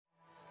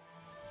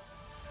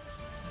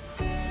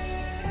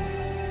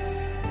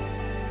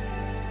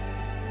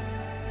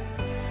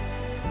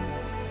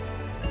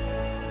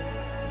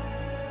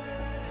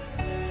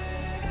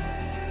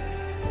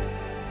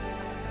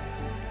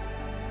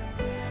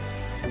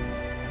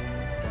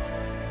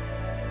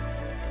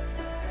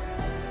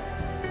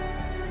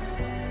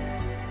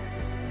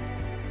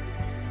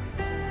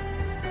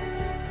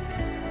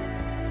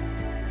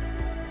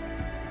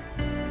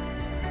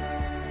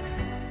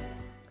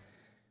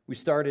We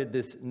started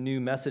this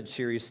new message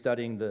series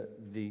studying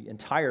the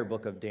entire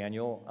book of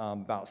Daniel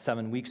about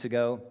 7 weeks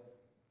ago.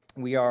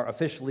 We are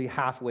officially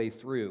halfway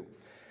through.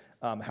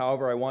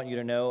 However, I want you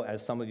to know,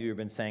 as some of you have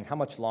been saying, how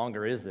much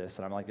longer is this?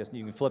 And I'm like,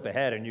 you can flip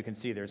ahead and you can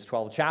see there's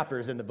 12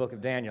 chapters in the book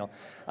of Daniel.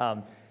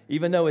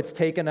 Even though it's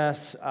taken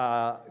us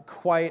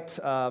quite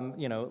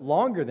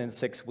longer than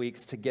 6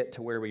 weeks to get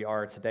to where we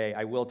are today,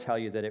 I will tell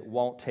you that it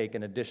won't take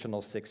an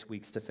additional 6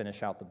 weeks to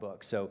finish out the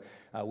book. So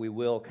we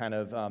will kind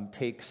of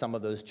take some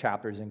of those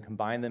chapters and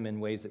combine them in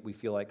ways that we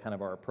feel like kind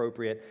of are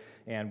appropriate,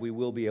 and we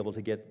will be able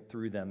to get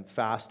through them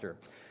faster.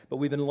 But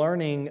we've been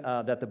learning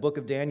that the book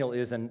of Daniel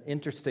is an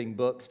interesting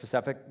book,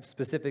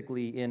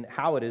 specifically in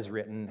how it is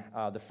written,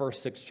 the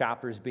first 6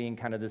 chapters being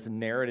kind of this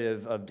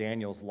narrative of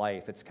Daniel's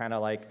life. It's kind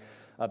of like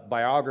a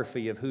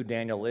biography of who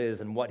Daniel is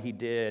and what he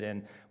did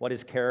and what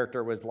his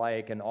character was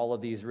like and all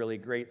of these really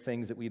great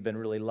things that we've been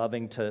really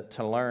loving to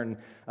learn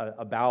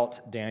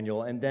about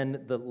Daniel. And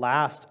then the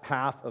last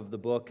half of the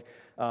book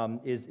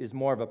is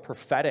more of a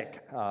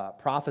prophetic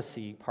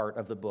prophecy part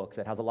of the book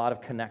that has a lot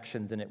of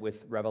connections in it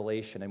with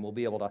Revelation, and we'll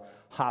be able to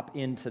hop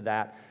into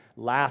that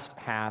last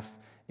half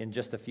in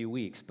just a few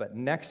weeks. But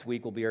next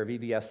week will be our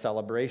VBS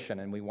celebration,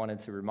 and we wanted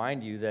to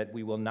remind you that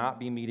we will not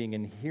be meeting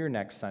in here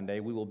next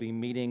Sunday. We will be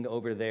meeting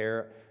over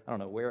there. I don't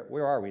know,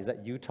 where are we? Is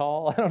that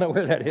Utah? I don't know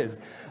where that is.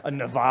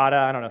 Nevada?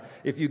 I don't know.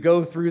 If you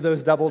go through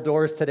those double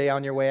doors today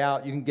on your way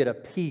out, you can get a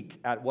peek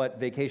at what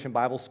Vacation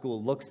Bible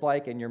School looks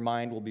like, and your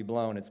mind will be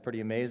blown. It's pretty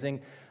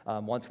amazing.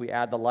 Once we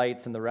add the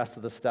lights and the rest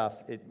of the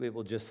stuff, it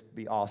will just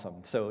be awesome.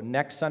 So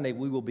next Sunday,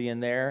 we will be in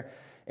there.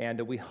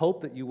 And we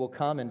hope that you will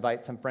come,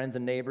 invite some friends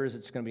and neighbors.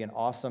 It's going to be an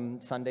awesome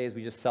Sunday as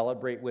we just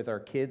celebrate with our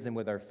kids and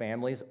with our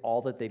families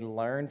all that they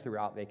learned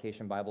throughout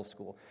Vacation Bible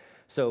School.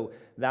 So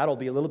that'll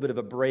be a little bit of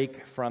a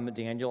break from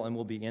Daniel, and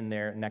we'll be in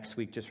there next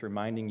week just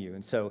reminding you.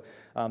 And so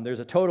there's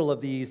a total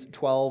of these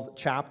 12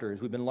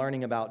 chapters. We've been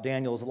learning about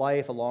Daniel's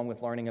life along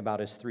with learning about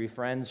his 3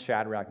 friends,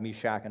 Shadrach,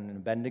 Meshach, and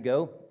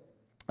Abednego.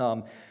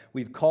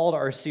 We've called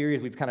our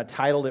series, we've kind of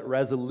titled it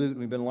Resolute.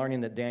 We've been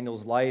learning that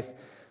Daniel's life,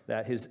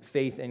 that his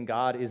faith in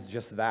God is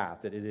just that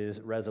it is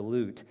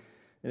resolute.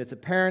 And it's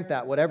apparent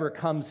that whatever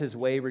comes his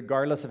way,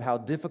 regardless of how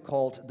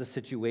difficult the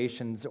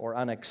situations or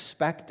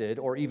unexpected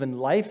or even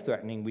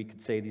life-threatening, we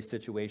could say these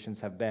situations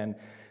have been,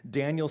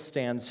 Daniel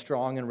stands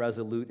strong and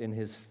resolute in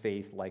his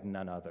faith like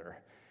none other.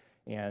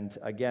 And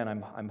again,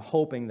 I'm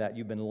hoping that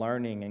you've been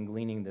learning and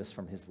gleaning this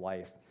from his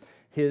life.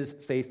 His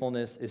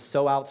faithfulness is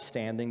so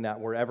outstanding that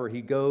wherever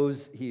he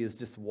goes, he is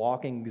just a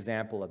walking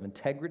example of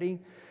integrity,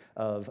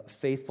 of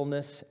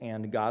faithfulness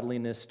and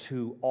godliness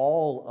to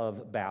all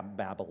of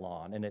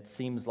Babylon. And it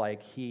seems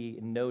like he,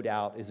 no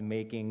doubt, is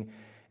making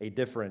a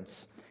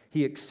difference.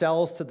 He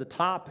excels to the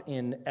top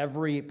in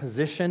every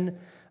position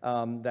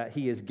that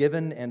he is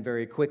given, and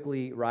very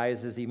quickly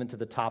rises even to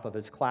the top of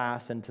his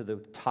class and to the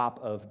top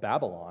of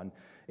Babylon,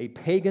 a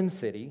pagan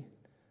city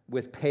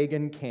with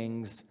pagan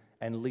kings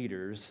and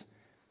leaders.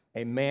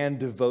 A man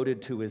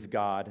devoted to his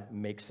God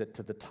makes it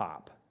to the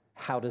top.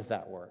 How does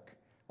that work?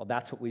 Well,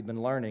 that's what we've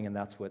been learning, and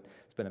that's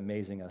what's been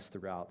amazing us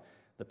throughout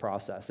the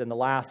process. In the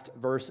last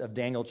verse of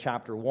Daniel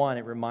chapter 1,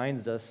 it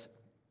reminds us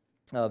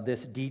of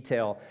this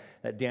detail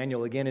that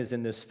Daniel, again, is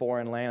in this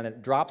foreign land.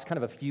 It drops kind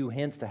of a few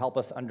hints to help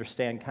us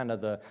understand kind of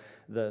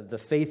the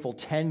faithful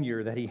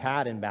tenure that he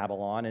had in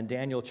Babylon. And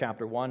Daniel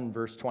chapter 1,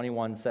 verse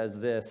 21 says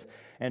this,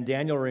 "And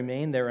Daniel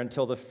remained there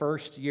until the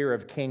first year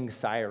of King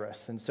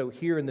Cyrus." And so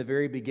here in the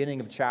very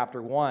beginning of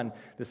chapter 1,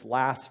 this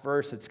last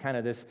verse, it's kind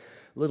of this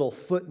little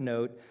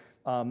footnote.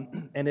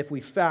 And if we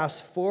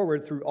fast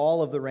forward through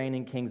all of the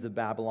reigning kings of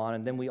Babylon,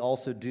 and then we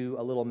also do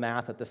a little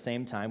math at the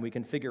same time, we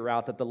can figure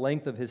out that the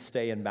length of his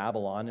stay in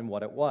Babylon and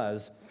what it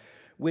was,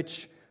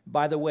 which,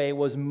 by the way,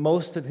 was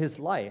most of his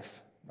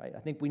life, right? I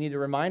think we need to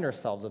remind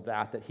ourselves of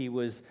that he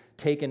was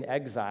taken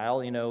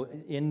exile,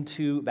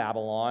 into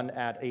Babylon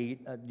at a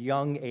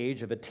young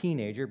age of a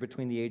teenager,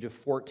 between the age of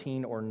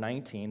 14 or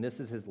 19.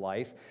 This is his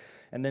life.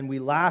 And then we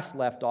last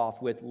left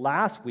off with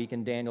last week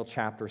in Daniel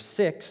chapter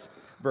 6,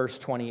 verse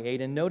 28,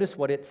 and notice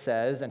what it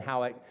says and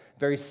how it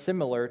very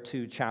similar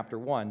to chapter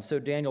 1. So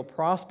Daniel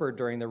prospered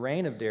during the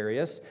reign of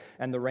Darius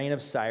and the reign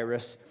of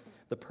Cyrus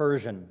the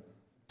Persian.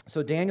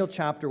 So Daniel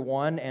chapter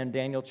 1 and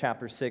Daniel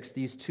chapter 6,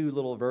 these 2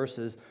 little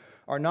verses,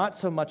 are not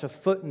so much a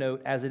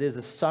footnote as it is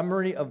a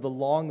summary of the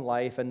long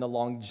life and the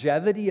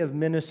longevity of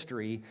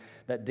ministry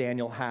that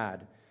Daniel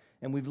had.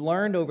 And we've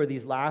learned over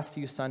these last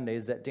few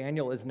Sundays that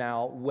Daniel is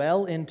now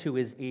well into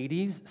his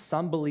 80s.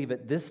 Some believe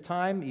at this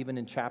time, even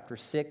in chapter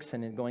 6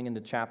 and going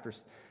into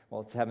chapters,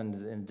 well, it's heaven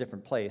in a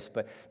different place,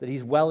 but that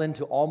he's well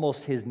into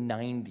almost his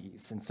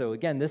 90s. And so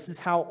again, this is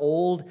how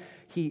old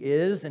he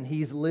is, and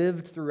he's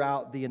lived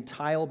throughout the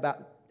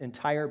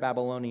entire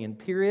Babylonian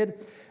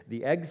period.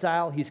 The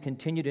exile, he's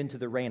continued into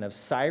the reign of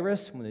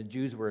Cyrus when the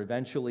Jews were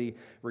eventually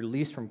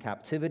released from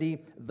captivity,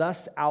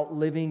 thus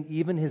outliving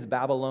even his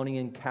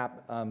Babylonian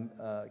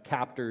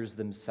captors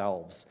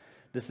themselves.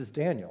 This is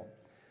Daniel.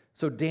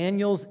 So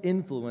Daniel's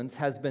influence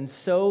has been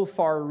so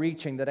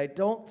far-reaching that I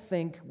don't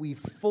think we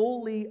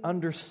fully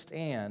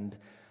understand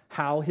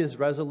how his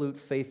resolute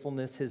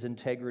faithfulness, his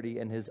integrity,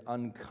 and his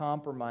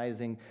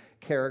uncompromising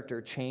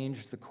character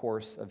changed the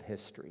course of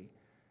history.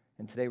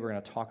 And today we're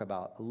going to talk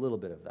about a little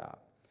bit of that.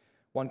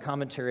 One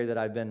commentary that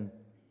I've been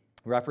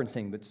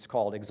referencing, that's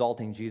called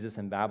Exalting Jesus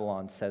in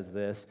Babylon, says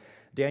this: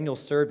 Daniel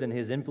served in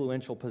his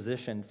influential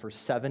position for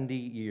 70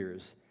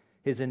 years.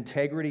 His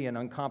integrity and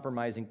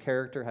uncompromising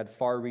character had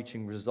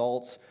far-reaching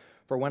results.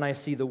 For when I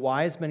see the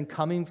wise men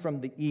coming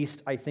from the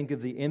east, I think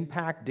of the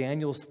impact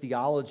Daniel's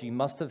theology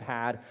must have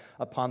had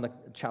upon the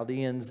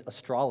Chaldeans'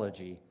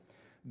 astrology.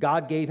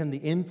 God gave him the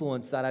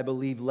influence that I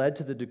believe led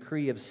to the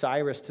decree of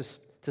Cyrus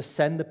to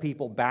send the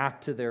people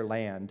back to their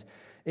land.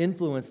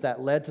 Influence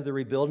that led to the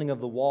rebuilding of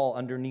the wall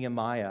under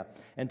Nehemiah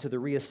and to the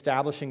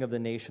reestablishing of the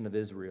nation of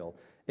Israel.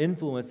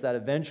 Influence that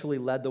eventually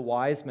led the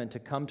wise men to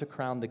come to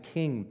crown the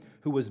king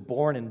who was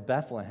born in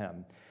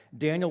Bethlehem.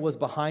 Daniel was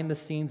behind the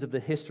scenes of the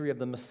history of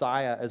the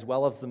Messiah as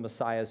well as the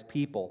Messiah's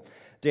people.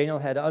 Daniel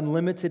had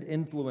unlimited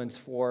influence,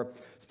 for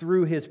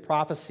through his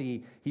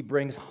prophecy, he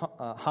brings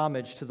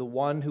homage to the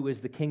one who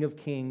is the King of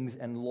Kings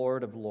and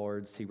Lord of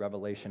Lords, see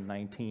Revelation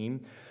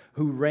 19,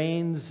 who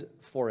reigns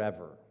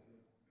forever.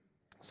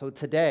 So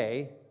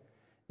today,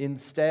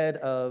 instead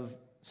of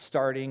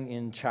starting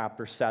in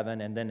chapter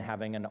 7 and then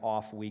having an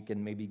off week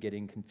and maybe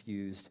getting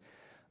confused,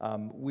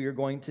 we are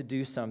going to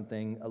do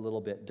something a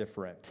little bit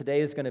different.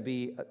 Today is going to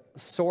be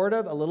sort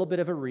of a little bit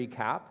of a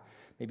recap.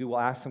 Maybe we'll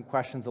ask some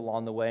questions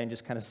along the way and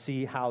just kind of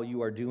see how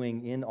you are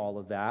doing in all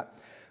of that.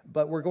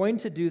 But we're going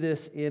to do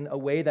this in a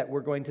way that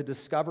we're going to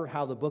discover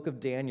how the book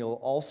of Daniel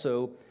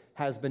also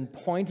has been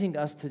pointing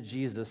us to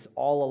Jesus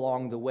all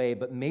along the way,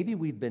 but maybe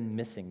we've been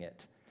missing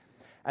it.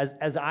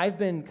 As I've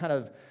been kind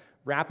of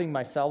wrapping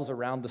myself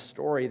around the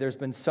story, there's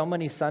been so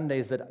many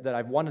Sundays that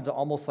I've wanted to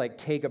almost like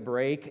take a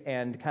break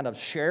and kind of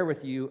share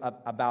with you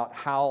about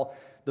how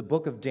the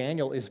book of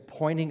Daniel is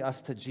pointing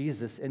us to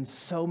Jesus in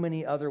so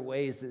many other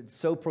ways. It's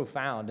so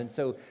profound. And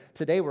so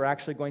today we're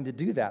actually going to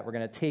do that. We're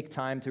going to take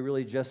time to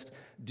really just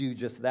do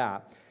just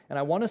that. And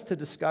I want us to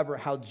discover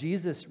how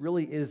Jesus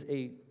really is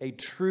a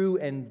true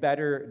and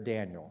better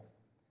Daniel.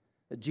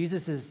 That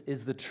Jesus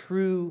is the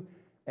true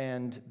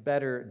and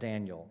better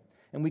Daniel.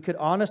 And we could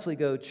honestly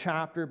go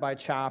chapter by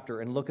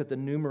chapter and look at the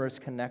numerous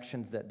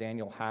connections that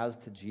Daniel has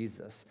to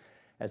Jesus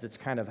as it's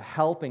kind of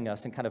helping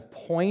us and kind of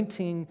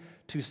pointing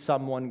to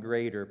someone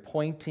greater,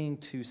 pointing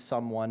to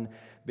someone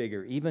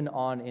bigger, even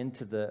on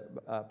into the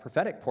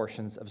prophetic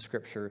portions of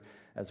Scripture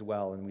as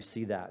well, and we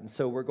see that. And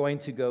so we're going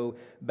to go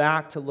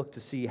back to look to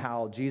see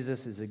how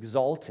Jesus is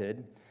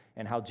exalted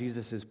and how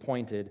Jesus is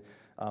pointed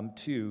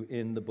to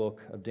in the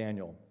book of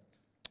Daniel.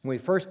 When we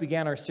first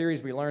began our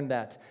series, we learned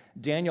that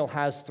Daniel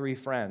has 3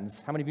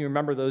 friends. How many of you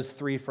remember those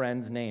 3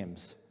 friends'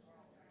 names?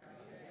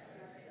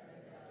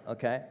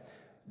 Okay,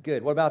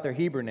 good. What about their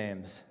Hebrew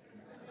names?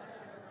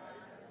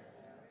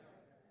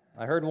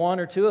 I heard 1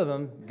 or 2 of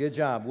them. Good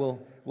job.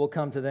 We'll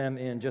come to them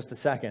in just a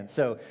second.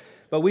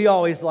 But we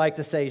always like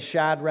to say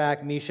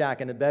Shadrach, Meshach,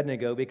 and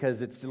Abednego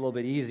because it's a little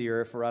bit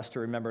easier for us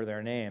to remember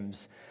their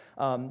names.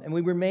 And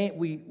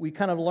we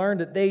kind of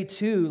learned that they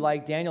too,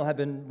 like Daniel, have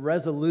been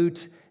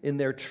resolute in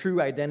their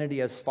true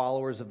identity as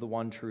followers of the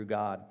one true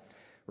God.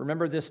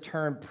 Remember this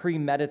term,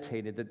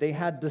 premeditated, that they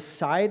had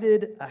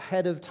decided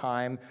ahead of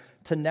time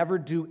to never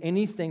do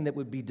anything that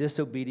would be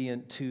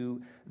disobedient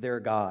to their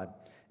God.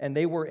 And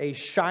they were a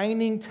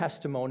shining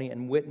testimony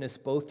and witness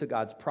both to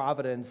God's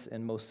providence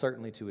and most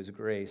certainly to His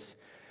grace.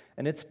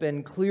 And it's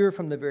been clear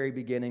from the very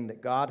beginning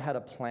that God had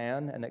a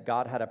plan and that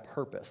God had a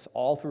purpose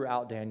all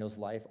throughout Daniel's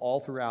life, all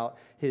throughout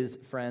his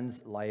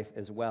friend's life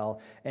as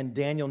well. And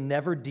Daniel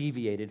never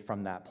deviated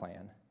from that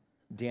plan.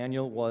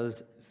 Daniel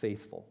was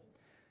faithful.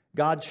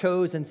 God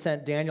chose and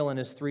sent Daniel and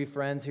his 3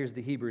 friends. Here's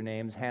the Hebrew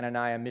names: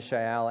 Hananiah,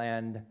 Mishael,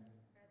 and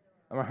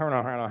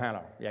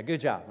Hannah. Yeah,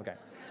 good job. Okay.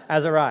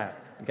 Azariah.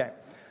 Okay.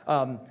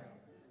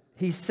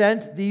 He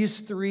sent these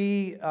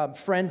 3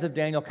 friends of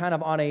Daniel kind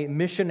of on a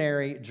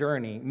missionary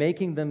journey,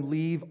 making them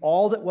leave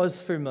all that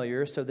was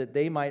familiar so that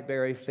they might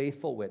bear a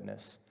faithful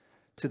witness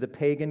to the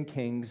pagan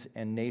kings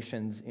and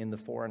nations in the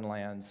foreign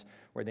lands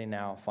where they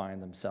now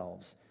find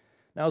themselves.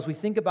 Now, as we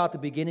think about the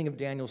beginning of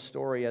Daniel's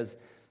story, as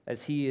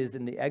he is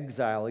in the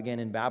exile again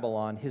in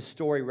Babylon, his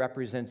story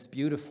represents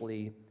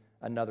beautifully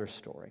another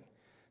story.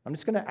 I'm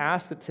just going to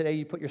ask that today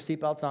you put your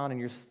seatbelts on and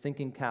your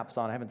thinking caps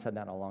on. I haven't said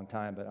that in a long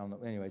time, but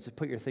anyway, just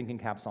put your thinking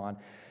caps on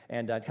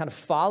and kind of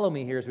follow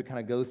me here as we kind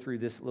of go through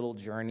this little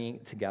journey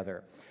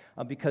together.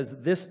 Because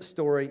this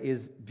story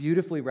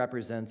beautifully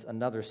represents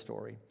another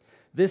story.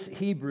 This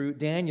Hebrew,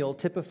 Daniel,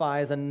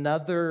 typifies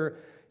another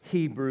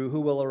Hebrew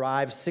who will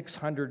arrive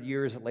 600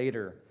 years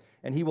later.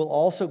 And he will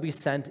also be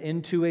sent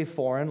into a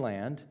foreign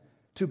land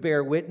to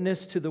bear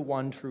witness to the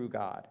one true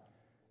God.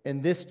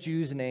 And this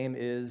Jew's name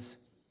is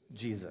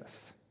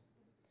Jesus.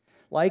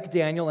 Like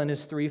Daniel and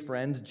his 3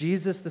 friends,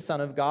 Jesus, the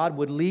Son of God,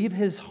 would leave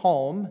his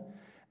home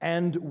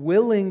and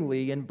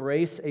willingly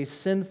embrace a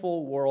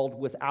sinful world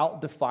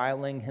without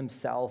defiling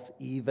himself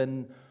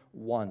even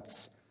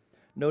once.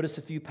 notice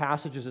a few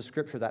passages of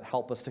Scripture that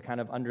help us to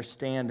kind of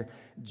understand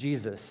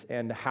Jesus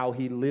and how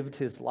he lived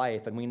his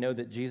life. And we know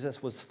that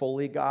Jesus was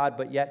fully God,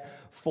 but yet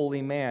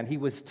fully man. He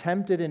was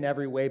tempted in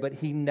every way, but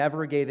he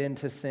never gave in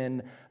to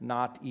sin,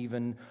 not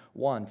even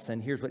once.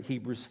 And here's what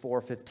Hebrews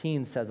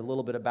 4:15 says a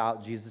little bit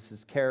about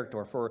Jesus'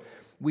 character. For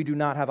we do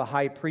not have a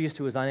high priest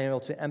who is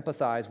unable to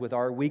empathize with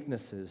our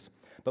weaknesses,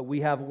 but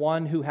we have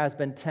one who has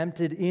been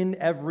tempted in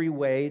every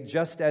way,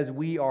 just as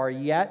we are,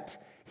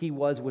 yet he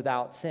was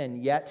without sin,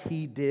 yet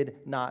he did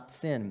not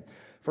sin.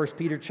 1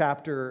 Peter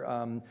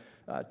chapter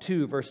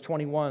 2, verse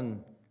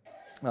 21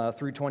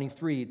 through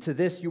 23. To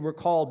this you were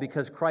called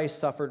because Christ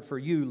suffered for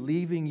you,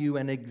 leaving you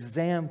an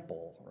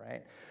example,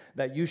 right,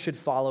 that you should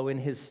follow in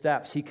his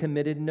steps. He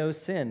committed no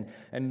sin,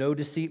 and no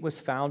deceit was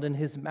found in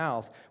his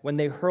mouth. When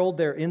they hurled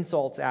their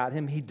insults at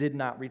him, he did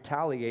not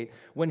retaliate.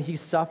 When he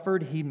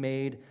suffered, he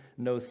made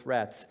no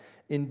threats.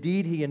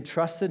 Indeed, he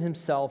entrusted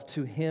himself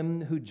to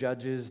him who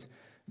judges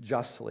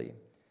justly.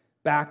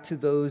 Back to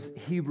those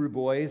Hebrew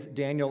boys,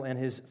 Daniel and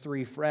his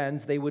 3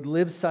 friends, they would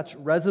live such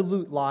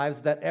resolute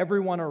lives that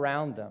everyone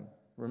around them,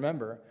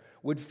 remember,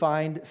 would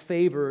find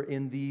favor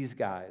in these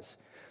guys.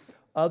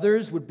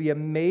 Others would be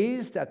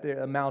amazed at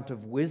the amount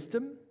of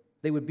wisdom.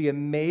 They would be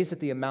amazed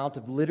at the amount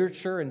of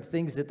literature and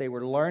things that they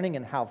were learning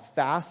and how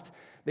fast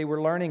they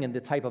were learning and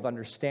the type of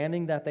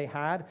understanding that they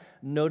had.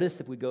 Notice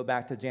if we go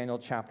back to Daniel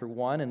chapter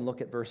 1 and look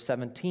at verse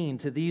 17,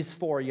 to these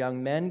 4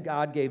 young men,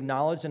 God gave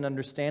knowledge and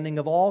understanding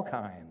of all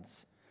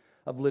kinds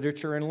of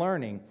literature and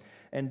learning.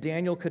 And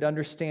Daniel could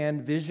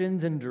understand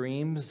visions and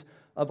dreams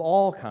of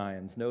all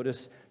kinds.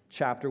 Notice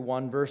chapter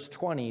 1, verse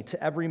 20,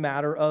 to every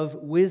matter of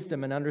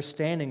wisdom and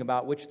understanding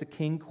about which the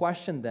king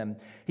questioned them.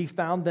 He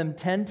found them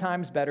 10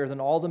 times better than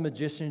all the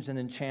magicians and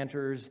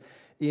enchanters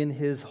in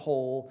his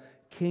whole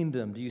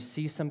kingdom. Do you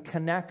see some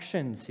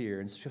connections here?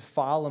 And just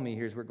follow me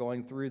here as we're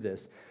going through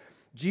this.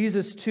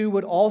 Jesus, too,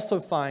 would also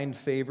find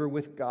favor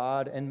with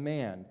God and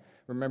man.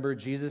 Remember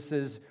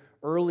Jesus'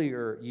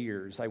 earlier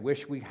years. I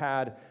wish we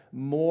had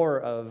more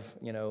of,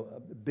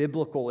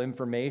 biblical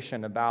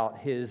information about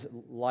his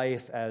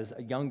life as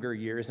younger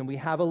years, and we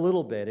have a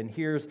little bit. And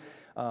here's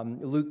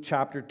Luke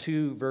chapter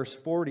 2, verse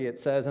 40. It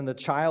says, "And the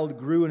child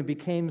grew and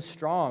became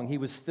strong. He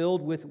was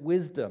filled with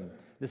wisdom."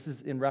 This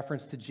is in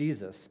reference to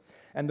Jesus.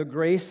 "And the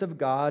grace of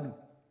God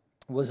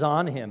was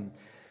on him."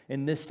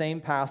 In this same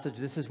passage,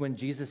 this is when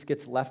Jesus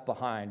gets left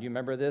behind. You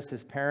remember this?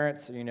 His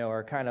parents,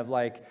 are kind of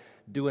like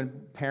doing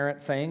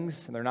parent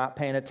things, and they're not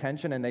paying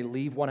attention, and they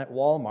leave one at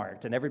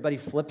Walmart, and everybody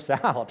flips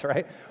out,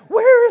 right?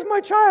 Where is my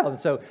child? And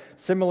so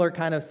similar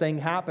kind of thing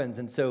happens.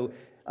 And so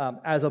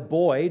as a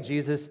boy,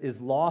 Jesus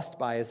is lost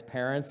by his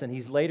parents, and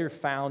he's later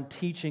found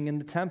teaching in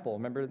the temple.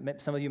 Remember,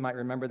 some of you might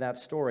remember that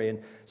story. And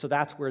so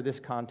that's where this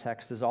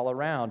context is all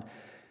around.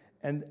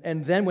 And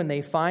then when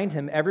they find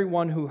him,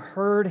 everyone who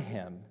heard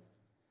him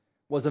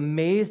was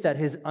amazed at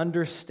his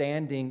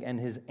understanding and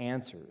his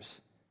answers,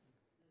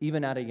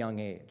 even at a young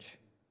age.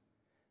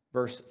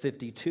 Verse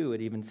 52,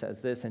 it even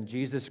says this, "And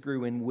Jesus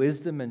grew in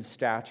wisdom and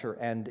stature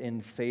and in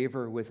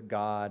favor with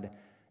God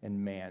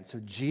and man."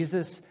 So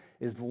Jesus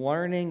is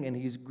learning and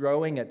he's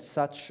growing at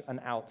such an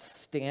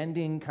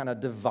outstanding kind of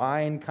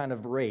divine kind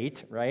of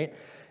rate, right?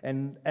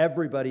 And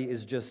everybody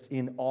is just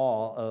in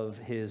awe of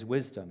his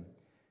wisdom.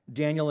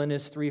 Daniel and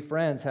his 3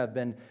 friends have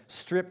been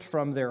stripped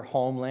from their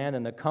homeland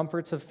and the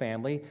comforts of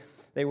family.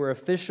 They were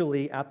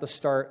officially at the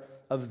start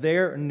of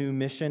their new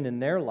mission in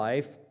their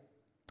life,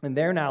 and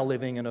they're now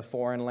living in a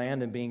foreign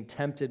land and being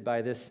tempted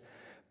by this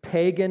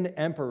pagan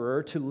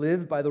emperor to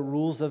live by the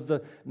rules of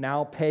the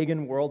now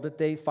pagan world that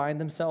they find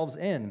themselves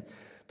in.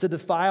 To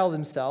defile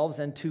themselves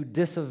and to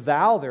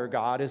disavow their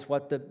God is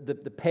what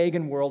the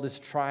pagan world is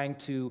trying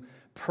to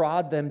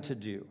prod them to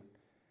do.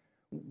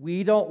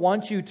 We don't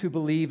want you to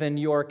believe in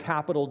your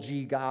capital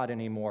G God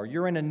anymore.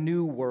 You're in a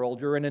new world.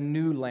 You're in a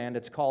new land.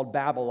 It's called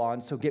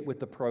Babylon, so get with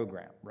the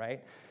program,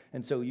 right?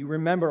 And so you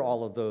remember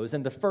all of those.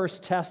 And the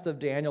first test of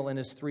Daniel and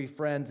his 3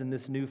 friends in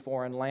this new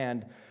foreign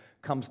land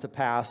comes to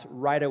pass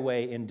right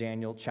away in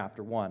Daniel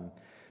chapter 1.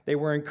 They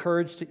were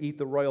encouraged to eat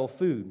the royal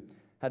food,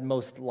 had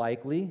most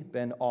likely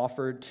been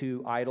offered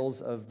to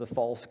idols of the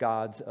false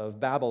gods of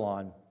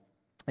Babylon.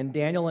 And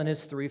Daniel and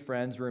his 3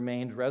 friends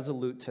remained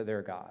resolute to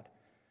their God.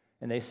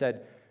 And they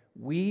said,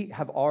 "We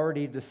have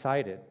already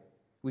decided,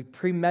 we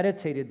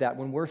premeditated that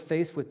when we're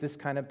faced with this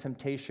kind of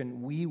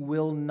temptation, we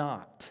will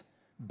not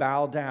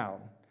bow down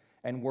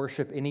and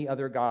worship any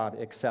other god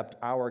except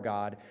our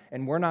God.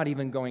 And we're not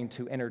even going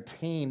to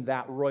entertain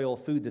that royal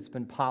food that's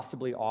been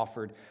possibly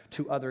offered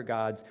to other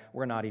gods.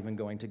 We're not even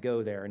going to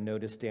go there." And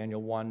notice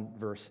Daniel 1,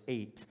 verse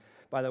 8.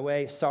 By the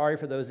way, sorry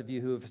for those of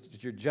you who,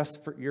 if you're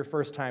just for your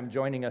first time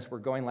joining us, we're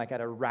going like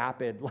at a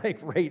rapid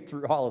rate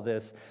through all of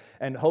this.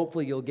 And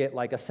hopefully you'll get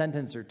like a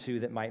sentence or two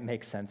that might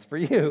make sense for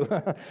you.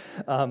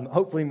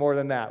 Hopefully more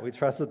than that. We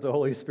trust that the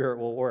Holy Spirit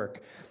will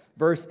work.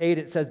 Verse 8,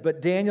 it says, "But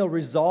Daniel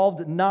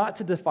resolved not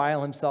to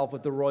defile himself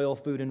with the royal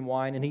food and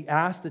wine, and he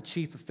asked the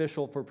chief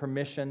official for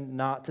permission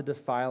not to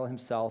defile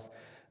himself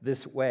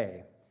this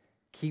way."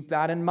 Keep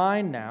that in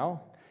mind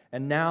now.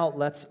 And now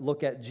let's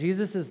look at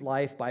Jesus'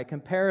 life by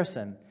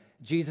comparison.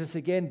 Jesus,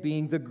 again,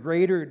 being the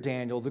greater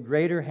Daniel, the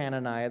greater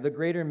Hananiah, the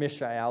greater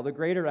Mishael, the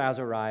greater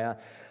Azariah.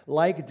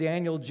 Like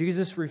Daniel,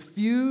 Jesus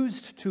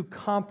refused to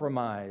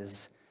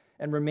compromise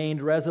and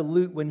remained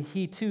resolute when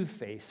he too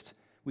faced,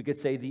 we could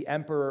say, the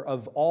emperor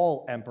of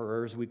all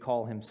emperors. We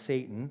call him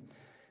Satan,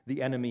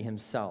 the enemy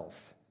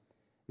himself.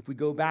 If we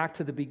go back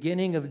to the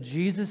beginning of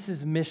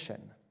Jesus'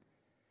 mission,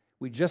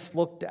 we just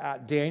looked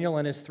at Daniel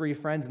and his 3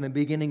 friends in the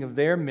beginning of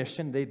their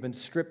mission. They've been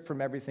stripped from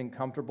everything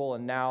comfortable,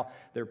 and now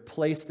they're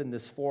placed in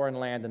this foreign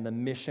land, and the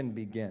mission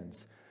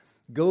begins.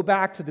 Go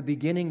back to the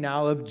beginning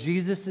now of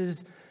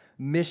Jesus'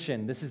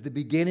 mission. This is the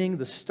beginning,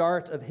 the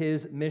start of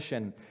his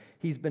mission.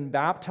 He's been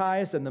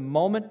baptized, and the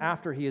moment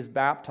after he is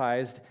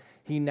baptized,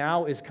 he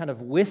now is kind of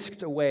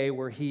whisked away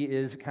where he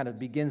is kind of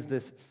begins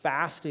this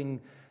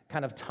fasting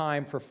kind of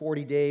time for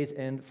 40 days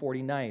and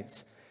 40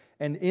 nights.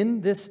 And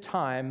in this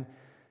time,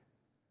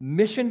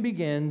 mission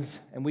begins,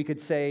 and we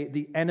could say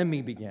the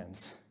enemy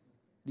begins.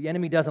 The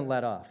enemy doesn't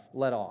let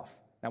off.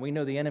 Now, we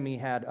know the enemy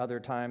had other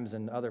times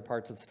and other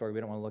parts of the story. We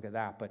don't want to look at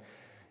that. But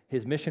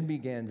his mission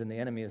begins, and the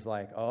enemy is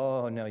like,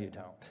 oh, no, you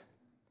don't.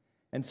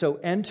 And so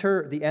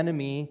enter the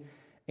enemy,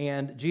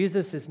 and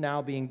Jesus is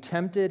now being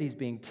tempted. He's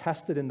being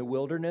tested in the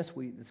wilderness.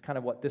 It's kind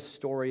of what this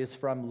story is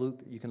from. Luke.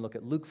 You can look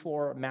at Luke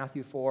 4,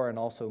 Matthew 4, and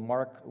also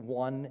Mark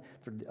 1,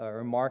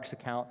 or Mark's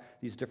account,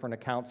 these different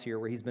accounts here,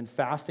 where he's been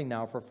fasting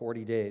now for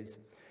 40 days.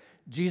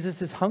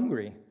 Jesus is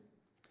hungry.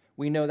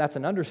 We know that's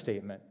an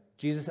understatement.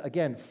 Jesus,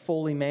 again,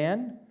 fully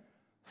man,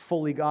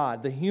 fully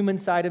God. The human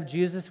side of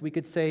Jesus, we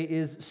could say,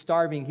 is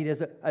starving. He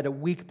is at a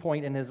weak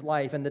point in his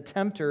life. And the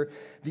tempter,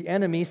 the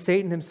enemy,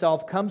 Satan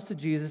himself, comes to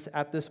Jesus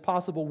at this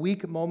possible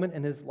weak moment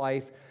in his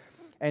life,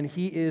 and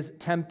he is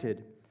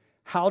tempted.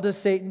 How does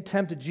Satan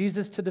tempt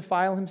Jesus to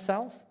defile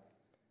himself?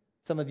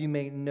 Some of you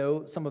may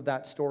know some of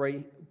that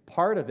story.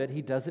 Part of it,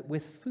 he does it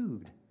with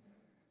food.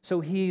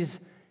 So he's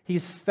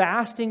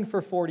fasting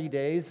for 40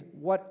 days.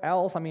 What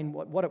else? I mean,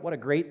 what a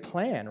great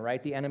plan,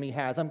 right? The enemy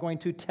has. I'm going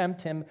to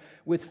tempt him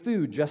with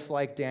food, just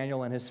like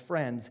Daniel and his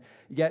friends.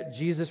 Yet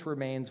Jesus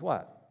remains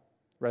what?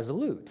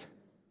 Resolute,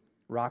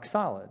 rock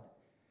solid.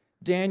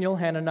 Daniel,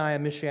 Hananiah,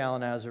 Mishael,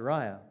 and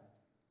Azariah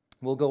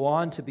will go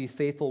on to be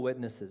faithful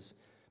witnesses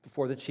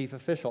before the chief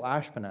official,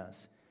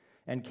 Ashpenaz,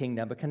 and King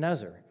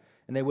Nebuchadnezzar.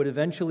 And they would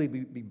eventually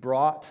be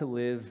brought to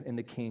live in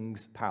the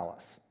king's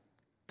palace.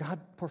 God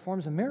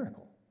performs a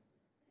miracle.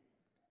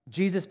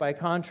 Jesus, by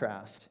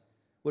contrast,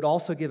 would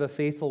also give a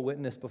faithful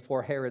witness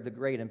before Herod the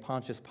Great and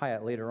Pontius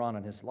Pilate later on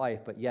in his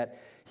life, but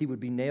yet he would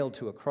be nailed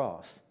to a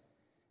cross.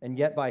 And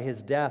yet by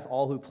his death,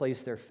 all who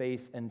place their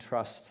faith and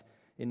trust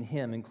in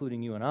him,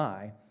 including you and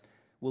I,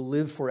 will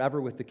live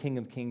forever with the King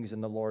of Kings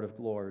and the Lord of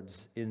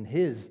Lords in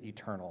his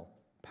eternal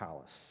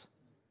palace.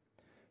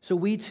 So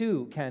we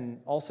too can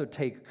also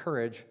take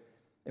courage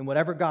in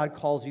whatever God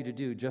calls you to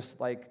do, just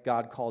like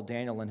God called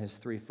Daniel and his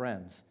 3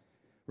 friends.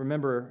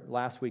 Remember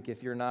last week,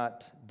 if you're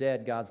not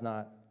dead, God's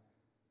not.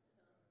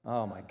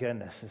 Oh my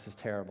goodness, this is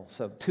terrible.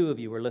 So 2 of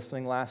you were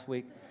listening last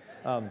week.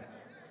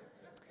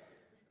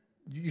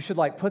 You should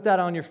put that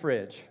on your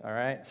fridge, all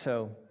right?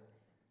 So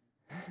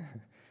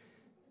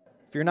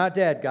if you're not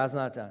dead, God's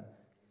not done.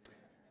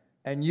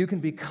 And you can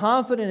be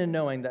confident in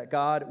knowing that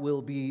God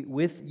will be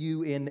with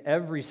you in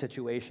every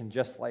situation,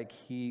 just like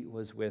he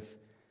was with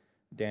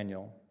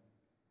Daniel.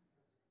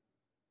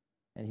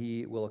 And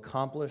he will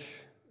accomplish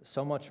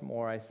so much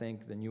more, I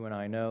think, than you and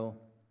I know.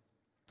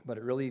 But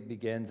it really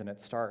begins and it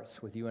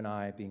starts with you and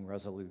I being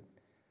resolute.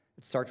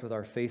 It starts with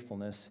our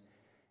faithfulness,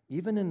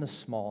 even in the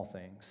small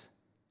things.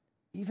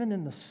 Even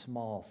in the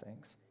small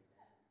things.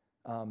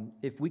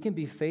 If we can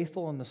be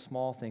faithful in the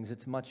small things,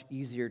 it's much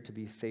easier to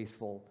be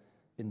faithful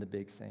in the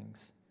big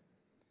things.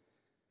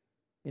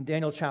 In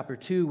Daniel chapter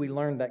 2, we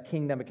learned that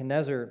King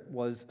Nebuchadnezzar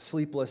was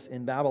sleepless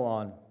in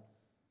Babylon.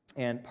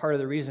 And part of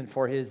the reason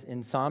for his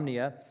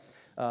insomnia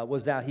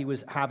was that he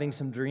was having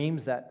some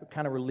dreams that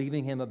kind of were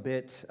leaving him a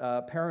bit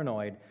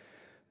paranoid.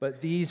 But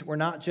these were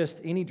not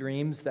just any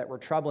dreams that were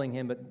troubling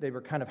him, but they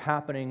were kind of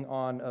happening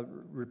on a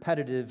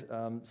repetitive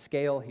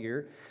scale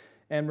here.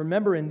 And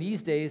remember, in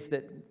these days,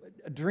 that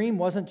a dream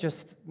wasn't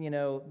just,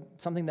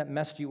 something that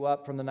messed you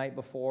up from the night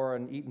before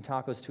and eating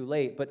tacos too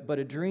late, but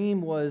a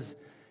dream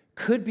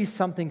could be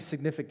something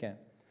significant.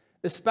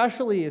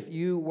 Especially if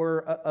you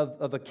were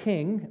of a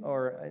king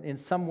or in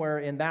somewhere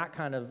in that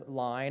kind of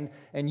line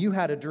and you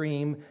had a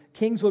dream,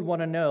 kings would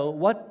want to know,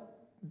 what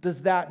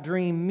does that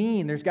dream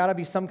mean? There's got to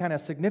be some kind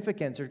of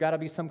significance. There's got to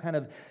be some kind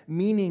of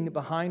meaning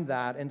behind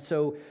that. And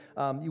so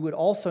you would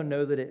also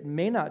know that it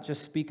may not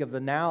just speak of the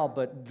now,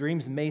 but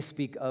dreams may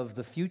speak of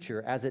the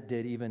future, as it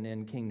did even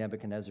in King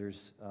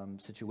Nebuchadnezzar's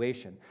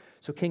situation.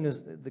 So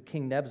the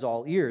king Neb's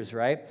all ears,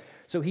 right?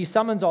 So he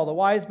summons all the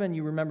wise men.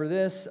 You remember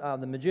this,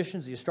 the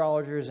magicians, the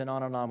astrologers, and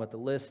on with the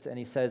list. And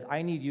he says,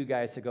 I need you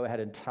guys to go ahead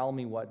and tell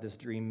me what this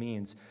dream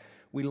means.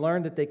 We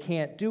learned that they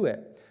can't do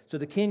it. So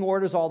the king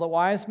orders all the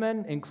wise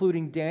men,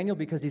 including Daniel,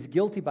 because he's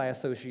guilty by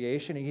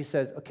association, and he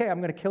says, okay,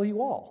 I'm going to kill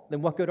you all.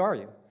 Then what good are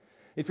you?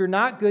 If you're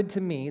not good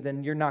to me,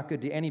 then you're not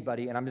good to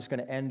anybody, and I'm just going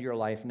to end your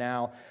life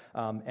now.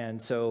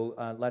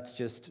 So let's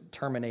just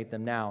terminate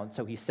them now. And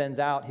so he sends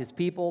out his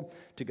people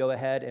to go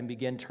ahead and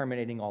begin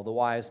terminating all the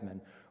wise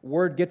men.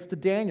 Word gets to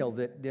Daniel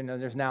that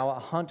there's now a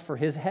hunt for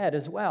his head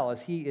as well,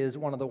 as he is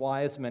one of the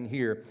wise men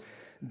here.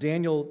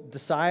 Daniel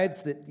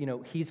decides that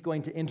he's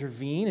going to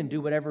intervene and do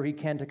whatever he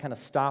can to kind of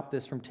stop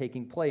this from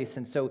taking place.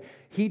 And so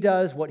he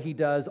does what he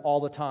does all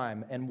the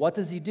time. And what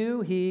does he do?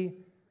 He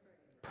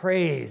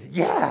prays.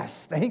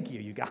 Yes, thank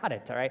you. You got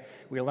it, all right?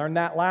 We learned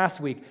that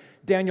last week.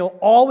 Daniel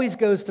always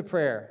goes to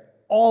prayer.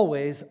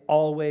 Always,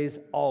 always,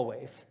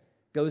 always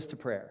goes to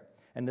prayer.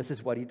 And this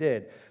is what he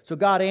did. So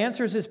God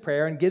answers his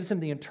prayer and gives him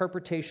the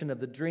interpretation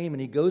of the dream,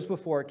 and he goes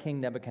before King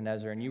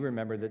Nebuchadnezzar, and you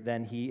remember that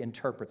then he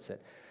interprets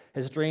it.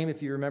 His dream,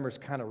 if you remember, is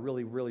kind of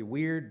really, really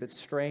weird, but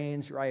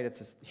strange, right?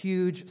 It's a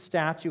huge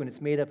statue, and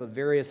it's made up of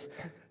various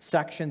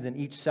sections, and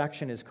each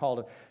section is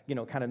called,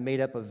 kind of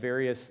made up of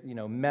various,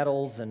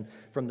 metals, and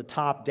from the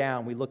top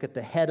down, we look at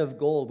the head of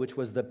gold, which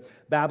was the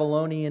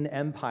Babylonian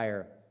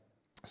Empire.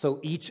 So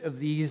each of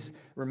these,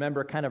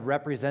 remember, kind of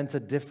represents a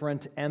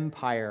different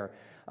empire,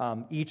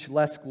 each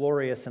less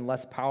glorious and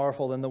less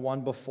powerful than the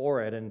one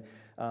before it,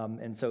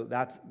 and so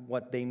that's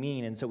what they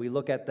mean. And so we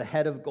look at the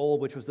head of gold,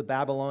 which was the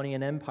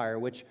Babylonian Empire,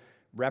 which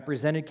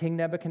represented King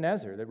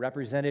Nebuchadnezzar, that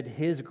represented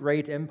his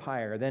great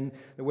empire. Then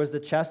there was the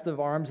chest of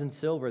arms in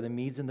silver, the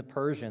Medes and the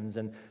Persians,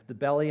 and the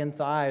belly and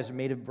thighs were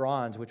made of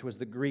bronze, which was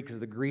the Greek or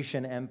the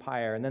Grecian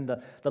Empire. And then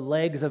the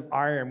legs of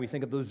iron, we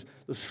think of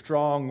the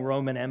strong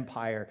Roman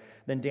Empire.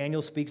 Then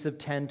Daniel speaks of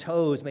 10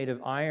 toes made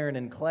of iron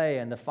and clay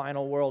and the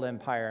final world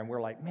empire. And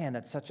we're like, man,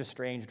 that's such a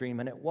strange dream.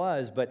 And it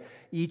was, but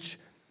each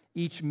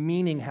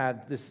meaning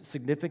had this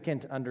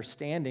significant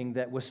understanding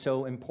that was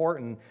so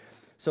important.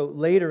 So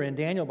later in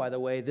Daniel, by the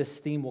way, this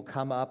theme will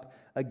come up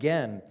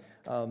again.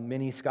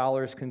 Many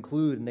scholars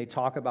conclude, and they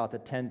talk about the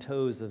 10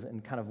 toes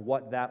and kind of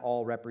what that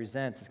all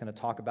represents. It's going to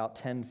talk about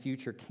 10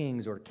 future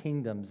kings or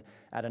kingdoms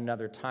at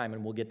another time,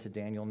 and we'll get to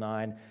Daniel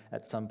 9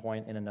 at some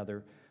point in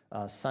another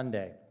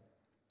Sunday.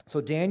 So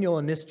Daniel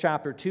in this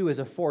chapter 2 is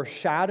a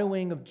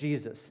foreshadowing of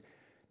Jesus.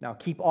 Now,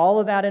 keep all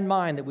of that in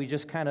mind that we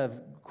just kind of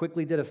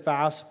quickly did a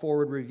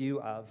fast-forward review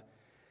of.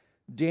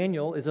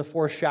 Daniel is a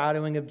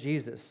foreshadowing of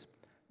Jesus.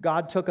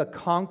 God took a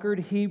conquered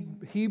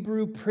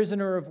Hebrew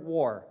prisoner of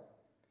war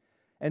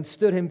and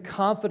stood him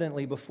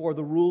confidently before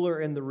the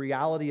ruler in the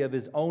reality of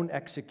his own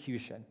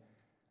execution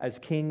as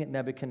King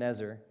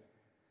Nebuchadnezzar,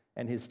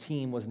 and his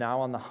team was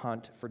now on the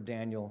hunt for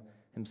Daniel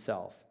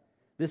himself.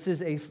 This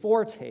is a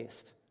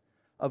foretaste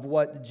of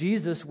what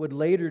Jesus would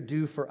later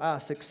do for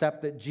us,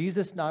 except that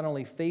Jesus not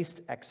only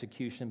faced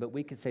execution, but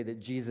we could say that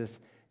Jesus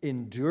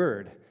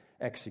endured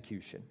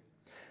execution.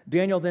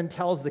 Daniel then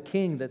tells the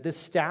king that this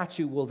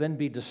statue will then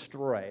be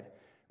destroyed,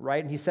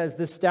 right? And he says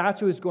this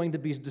statue is going to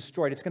be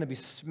destroyed. It's going to be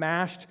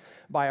smashed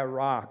by a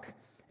rock.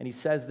 And he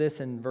says this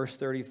in verse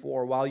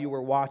 34, while you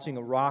were watching,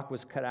 a rock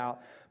was cut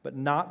out, but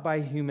not by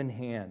human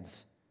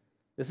hands.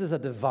 This is a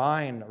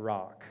divine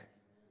rock.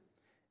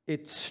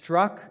 It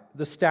struck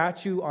the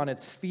statue on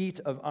its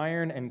feet of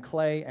iron and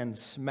clay and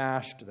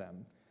smashed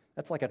them.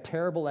 That's like a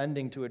terrible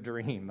ending to a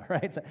dream,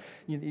 right?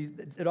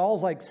 It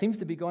all seems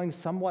to be going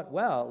somewhat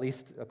well, at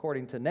least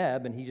according to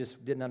Neb, and he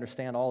just didn't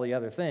understand all the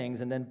other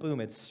things, and then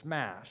boom, it's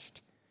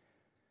smashed.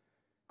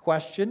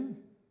 Question,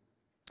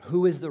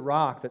 who is the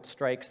rock that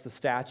strikes the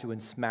statue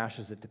and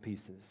smashes it to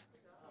pieces?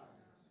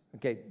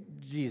 Okay,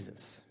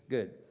 Jesus.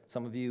 Good.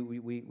 Some of you,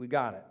 we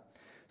got it.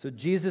 So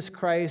Jesus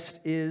Christ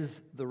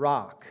is the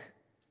rock.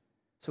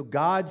 So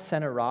God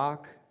sent a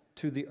rock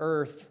to the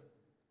earth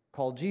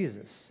called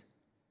Jesus,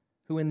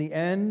 who in the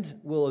end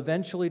will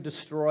eventually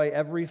destroy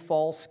every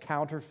false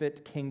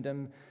counterfeit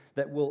kingdom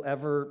that will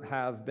ever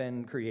have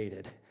been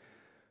created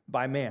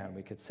by man,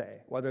 we could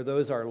say. Whether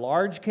those are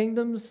large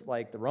kingdoms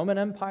like the Roman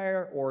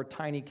Empire or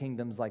tiny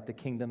kingdoms like the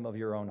kingdom of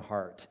your own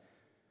heart.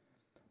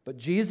 But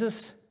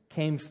Jesus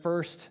came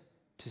first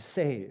to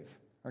save.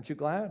 Aren't you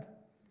glad?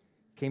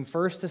 Came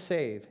first to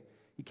save.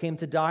 He came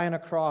to die on a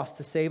cross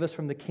to save us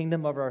from the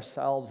kingdom of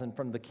ourselves and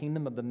from the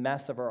kingdom of the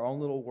mess of our own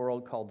little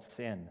world called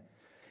sin.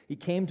 He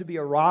came to be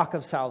a rock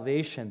of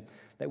salvation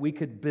that we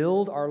could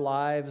build our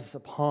lives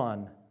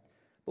upon,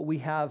 but we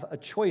have a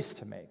choice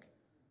to make.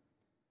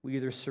 We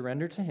either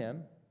surrender to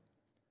him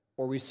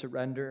or we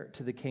surrender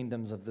to the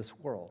kingdoms of this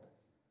world.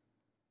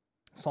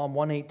 Psalm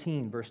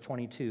 118, verse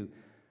 22,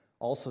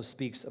 also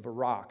speaks of a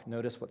rock.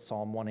 Notice what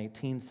Psalm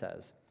 118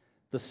 says.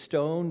 The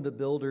stone the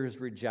builders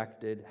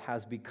rejected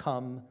has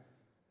become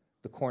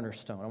the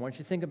cornerstone. I want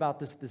you to think about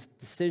this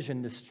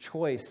decision, this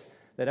choice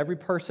that every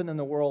person in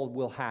the world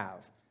will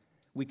have.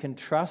 We can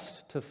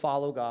trust to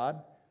follow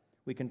God.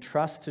 We can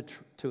trust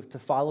to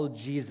follow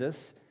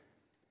Jesus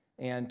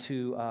and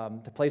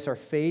to place our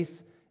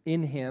faith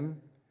in him,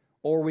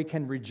 or we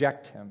can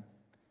reject him.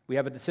 We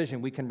have a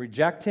decision. We can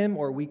reject him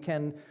or we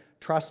can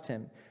trust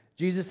him.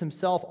 Jesus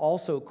himself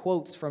also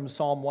quotes from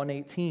Psalm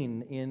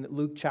 118 in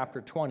Luke chapter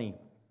 20.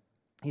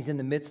 He's in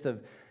the midst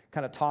of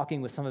kind of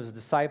talking with some of his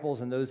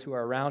disciples and those who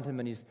are around him,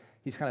 and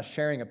He's kind of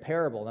sharing a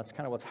parable. That's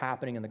kind of what's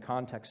happening in the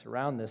context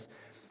around this.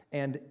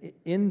 And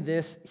in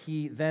this,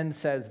 he then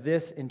says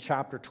this in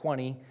chapter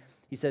 20.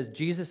 He says,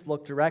 Jesus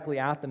looked directly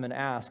at them and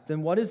asked,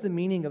 "Then what is the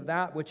meaning of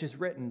that which is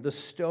written? The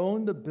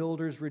stone the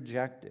builders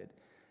rejected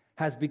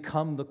has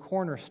become the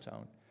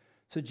cornerstone."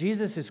 So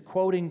Jesus is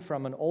quoting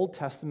from an Old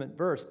Testament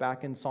verse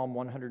back in Psalm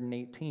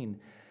 118.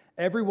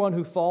 Everyone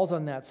who falls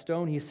on that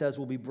stone, he says,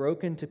 will be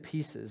broken to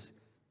pieces.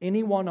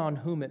 Anyone on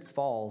whom it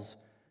falls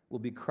will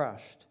be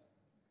crushed.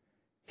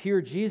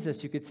 Here,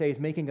 Jesus, you could say, is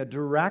making a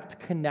direct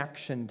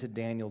connection to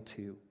Daniel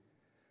 2.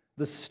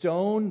 The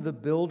stone the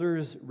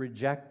builders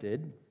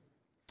rejected,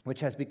 which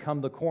has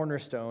become the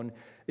cornerstone,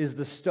 is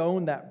the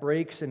stone that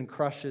breaks and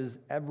crushes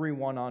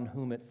everyone on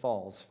whom it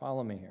falls.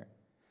 Follow me here.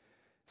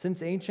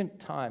 Since ancient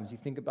times, you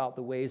think about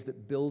the ways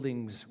that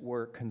buildings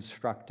were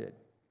constructed.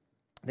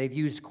 They've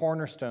used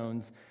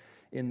cornerstones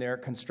in their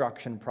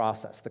construction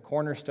process. The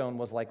cornerstone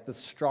was like the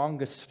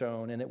strongest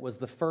stone, and it was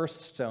the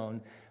first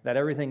stone that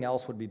everything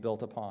else would be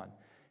built upon.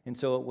 And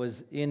so it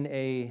was in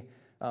a,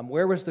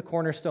 where was the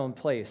cornerstone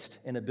placed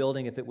in a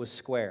building if it was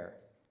square?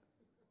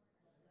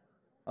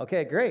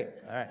 Okay, great.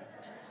 All right.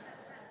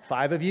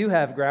 5 of you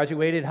have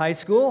graduated high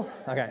school.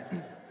 Okay.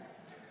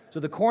 So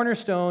the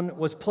cornerstone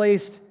was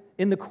placed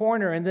in the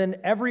corner, and then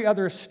every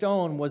other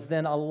stone was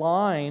then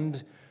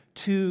aligned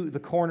to the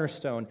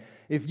cornerstone.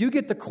 If you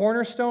get the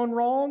cornerstone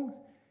wrong,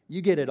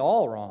 you get it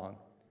all wrong,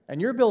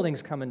 and your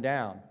building's coming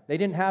down. They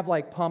didn't have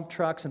like pump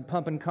trucks and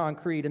pumping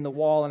concrete in the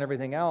wall and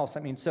everything else. I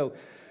mean, so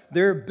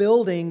they're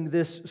building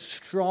this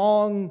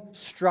strong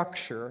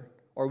structure,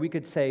 or we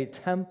could say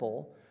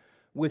temple,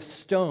 with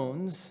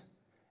stones,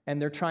 and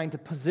they're trying to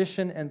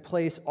position and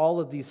place all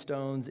of these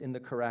stones in the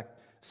correct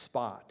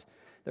spot.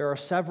 There are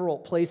several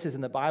places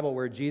in the Bible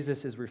where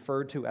Jesus is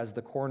referred to as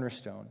the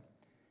cornerstone,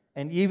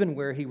 and even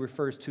where he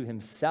refers to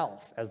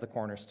himself as the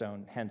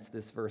cornerstone, hence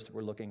this verse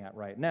we're looking at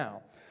right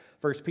now.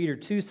 1 Peter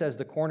 2 says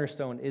the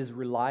cornerstone is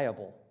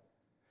reliable.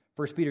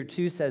 1 Peter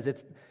 2 says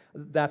it's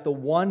that the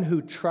one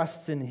who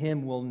trusts in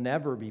him will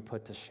never be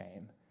put to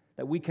shame,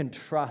 that we can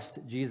trust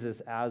Jesus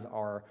as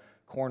our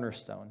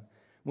cornerstone.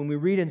 When we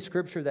read in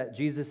Scripture that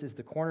Jesus is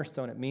the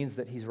cornerstone, it means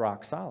that he's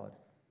rock solid.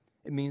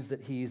 It means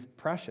that he's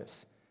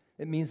precious.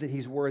 It means that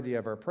he's worthy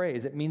of our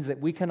praise. It means that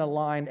we can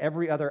align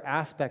every other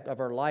aspect of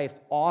our life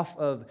off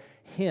of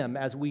him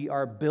as we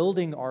are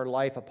building our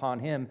life upon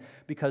him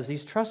because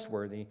he's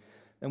trustworthy.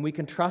 And we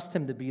can trust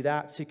him to be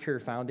that secure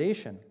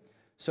foundation.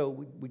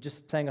 So we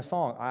just sang a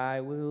song,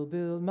 I will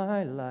build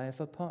my life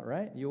upon,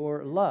 right?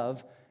 Your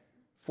love,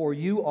 for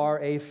you are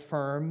a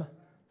firm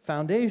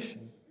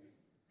foundation.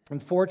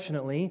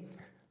 Unfortunately,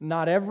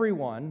 not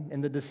everyone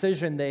in the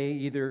decision they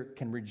either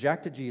can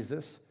reject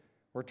Jesus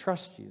or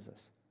trust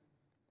Jesus.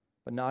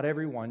 But not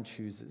everyone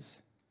chooses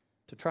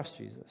to trust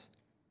Jesus.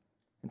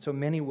 And so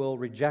many will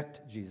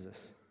reject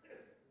Jesus.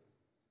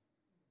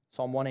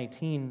 Psalm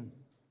 118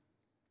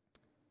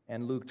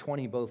 and Luke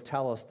 20 both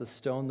tell us the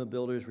stone the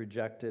builders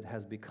rejected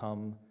has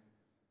become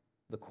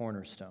the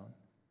cornerstone.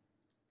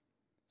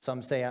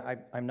 Some say,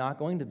 I'm not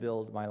going to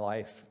build my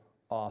life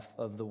off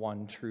of the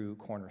one true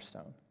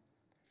cornerstone.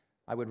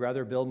 I would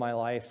rather build my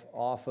life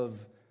off of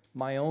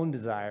my own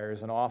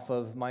desires and off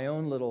of my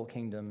own little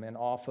kingdom and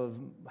off of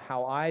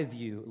how I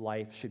view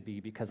life should be,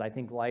 because I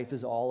think life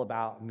is all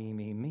about me,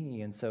 me,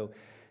 me. And so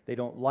they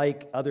don't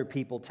like other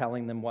people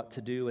telling them what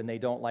to do, and they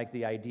don't like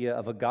the idea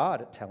of a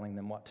God telling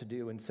them what to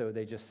do. And so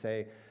they just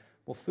say,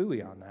 well,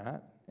 phooey on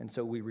that. And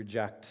so we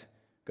reject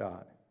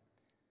God.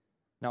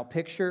 Now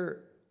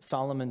picture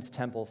Solomon's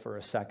temple for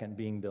a second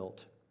being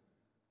built.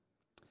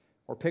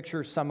 Or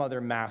picture some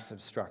other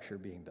massive structure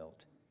being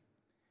built.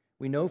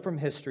 We know from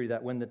history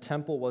that when the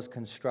temple was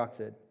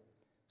constructed,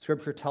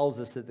 Scripture tells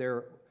us that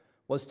there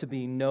was to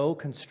be no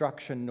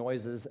construction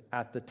noises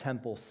at the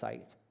temple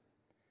site.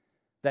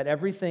 That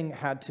everything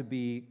had to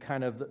be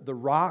kind of, the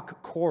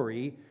rock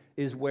quarry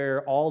is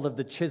where all of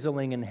the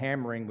chiseling and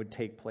hammering would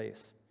take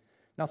place.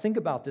 Now think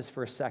about this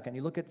for a second.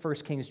 You look at 1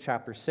 Kings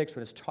chapter 6,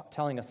 when it's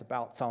telling us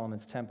about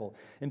Solomon's temple.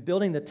 In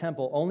building the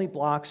temple, only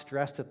blocks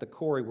dressed at the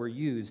quarry were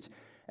used,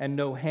 and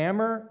no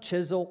hammer,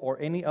 chisel, or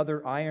any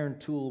other iron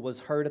tool was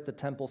heard at the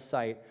temple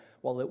site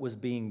while it was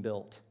being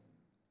built.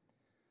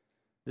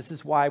 This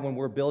is why when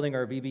we're building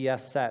our VBS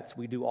sets,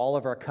 we do all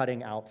of our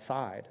cutting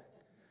outside.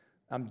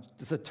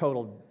 This is a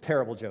total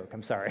terrible joke,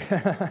 I'm sorry.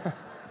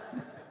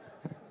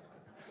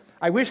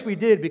 I wish we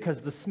did,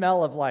 because the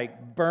smell of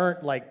like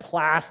burnt like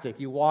plastic,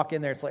 you walk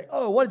in there, it's like,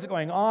 oh, what is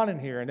going on in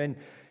here? And then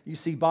you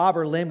see Bob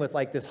or Lynn with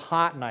like this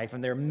hot knife,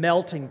 and they're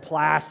melting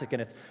plastic,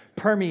 and it's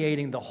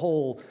permeating the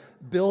whole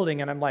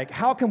building. And I'm like,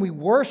 how can we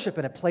worship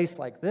in a place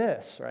like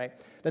this, right?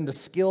 Then the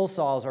skill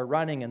saws are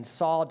running and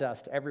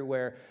sawdust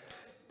everywhere.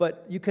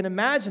 But you can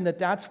imagine that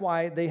that's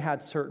why they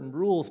had certain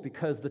rules,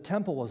 because the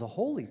temple was a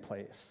holy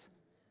place.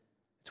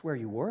 It's where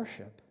you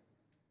worship.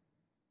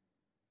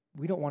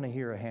 We don't want to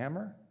hear a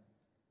hammer,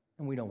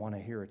 and we don't want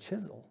to hear a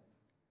chisel.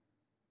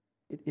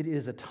 It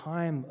is a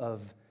time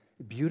of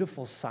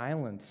beautiful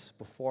silence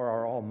before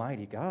our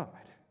Almighty God.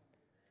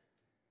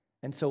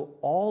 And so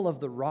all of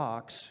the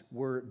rocks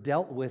were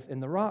dealt with in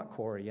the rock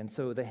quarry. And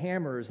so the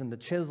hammers and the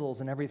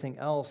chisels and everything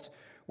else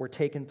were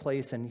taking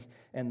place,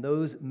 and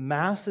those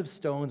massive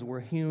stones were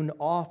hewn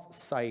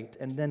off-site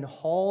and then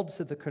hauled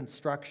to the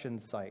construction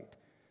site.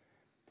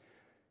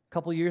 A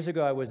couple years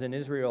ago, I was in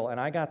Israel, and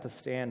I got to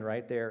stand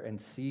right there and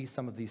see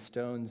some of these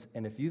stones,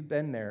 and if you've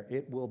been there,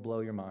 it will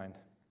blow your mind.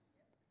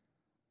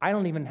 I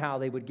don't even know how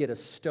they would get a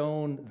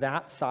stone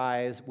that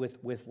size with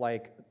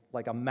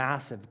like a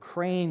massive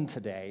crane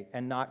today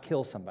and not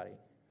kill somebody.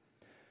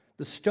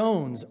 The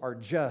stones are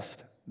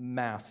just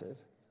massive.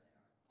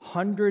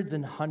 Hundreds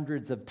and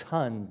hundreds of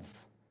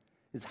tons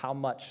is how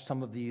much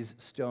some of these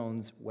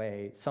stones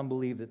weigh. Some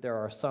believe that there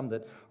are some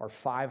that are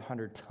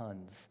 500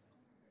 tons.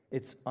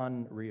 It's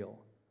unreal.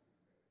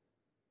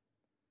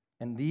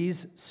 And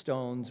these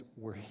stones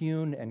were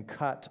hewn and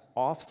cut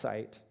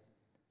off-site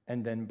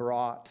and then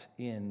brought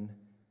in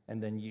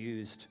and then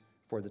used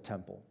for the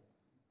temple.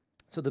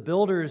 So the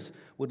builders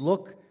would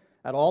look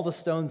at all the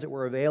stones that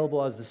were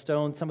available as the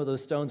stones. Some of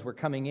those stones were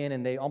coming in,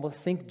 and they almost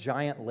think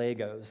giant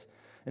Legos.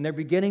 And they're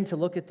beginning to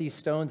look at these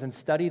stones and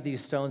study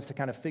these stones to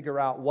kind of figure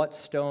out what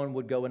stone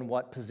would go in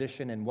what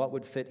position and what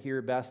would fit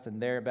here best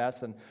and there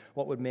best and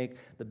what would make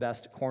the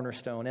best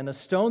cornerstone. And a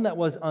stone that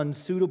was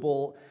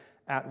unsuitable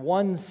at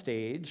one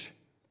stage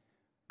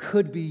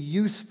could be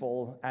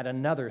useful at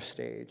another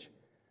stage.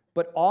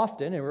 But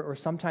often, or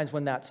sometimes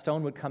when that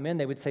stone would come in,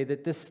 they would say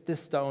that this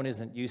stone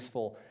isn't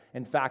useful.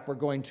 In fact, we're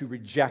going to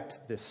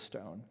reject this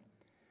stone.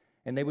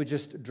 And they would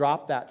just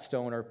drop that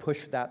stone or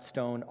push that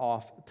stone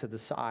off to the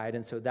side,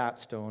 and so that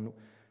stone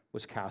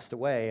was cast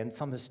away. And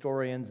some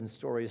historians and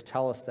stories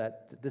tell us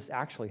that this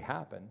actually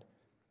happened,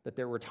 that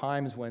there were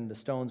times when the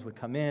stones would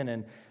come in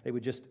and they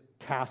would just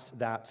cast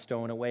that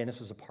stone away, and this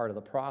was a part of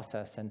the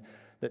process. And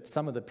that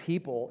some of the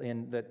people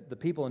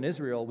in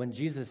Israel, when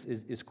Jesus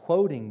is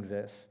quoting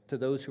this to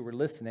those who were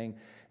listening,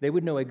 they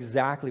would know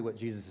exactly what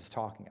Jesus is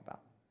talking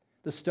about.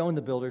 The stone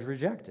the builders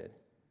rejected.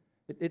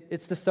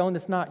 It's the stone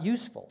that's not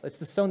useful. It's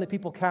the stone that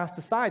people cast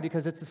aside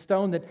because it's a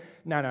stone that,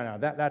 no,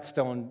 that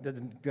stone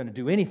isn't going to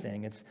do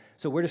anything.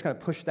 So we're just going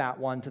to push that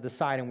one to the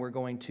side and we're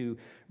going to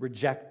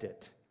reject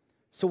it.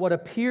 So what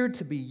appeared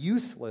to be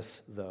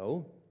useless,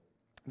 though,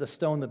 the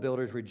stone the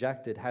builders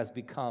rejected, has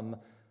become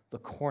the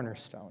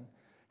cornerstone,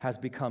 has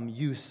become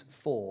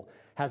useful,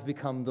 has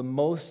become the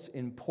most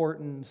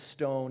important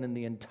stone in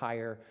the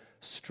entire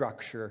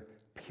structure,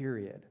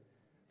 period.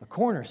 The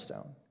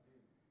cornerstone.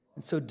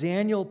 And so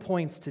Daniel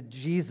points to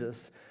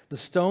Jesus, the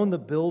stone the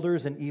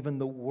builders and even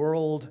the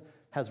world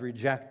has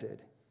rejected.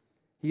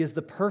 He is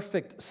the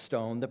perfect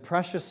stone, the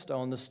precious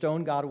stone, the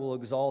stone God will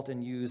exalt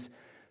and use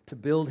to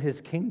build his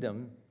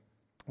kingdom,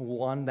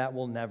 one that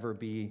will never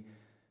be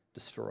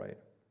destroyed.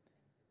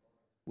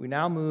 We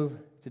now move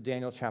to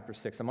Daniel chapter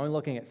 6. I'm only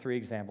looking at 3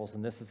 examples,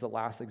 and this is the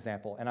last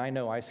example. And I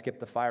know I skipped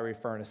the fiery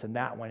furnace, and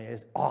that one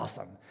is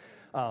awesome.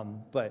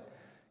 But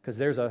because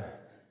there's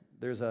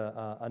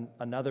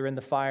another in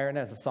the fire, and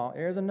as a song,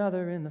 there's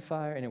another in the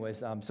fire.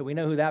 Anyways, so we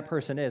know who that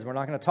person is. We're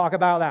not going to talk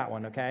about that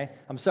one, okay?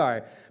 I'm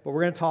sorry. But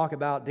we're going to talk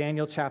about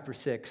Daniel chapter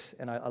 6,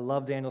 and I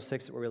love Daniel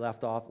 6 where we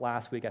left off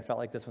last week. I felt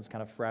like this one's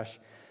kind of fresh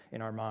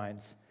in our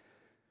minds.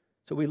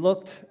 So we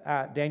looked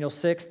at Daniel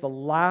 6, the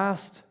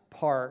last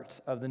part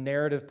of the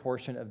narrative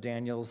portion of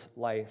Daniel's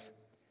life.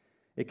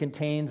 It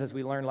contains, as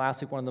we learned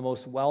last week, one of the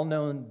most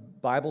well-known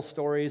Bible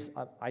stories,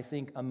 I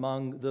think,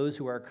 among those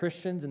who are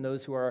Christians and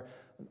those who are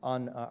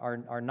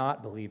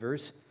not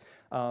believers.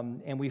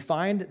 And we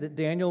find that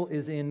Daniel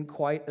is in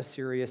quite a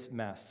serious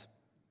mess.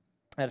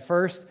 At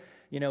first,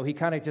 he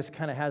kind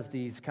of has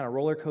these kind of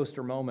roller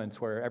coaster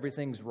moments where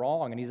everything's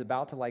wrong and he's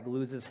about to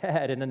lose his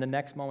head, and then the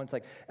next moment's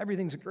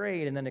everything's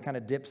great, and then it kind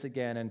of dips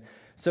again. And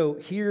so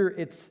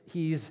here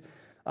he's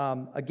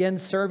again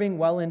serving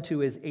well into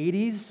his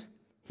 80s.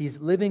 He's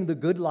living the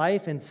good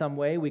life in some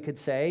way, we could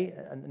say,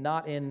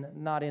 not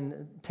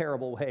in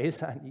terrible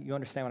ways. You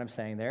understand what I'm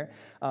saying there.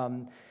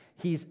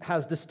 He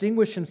has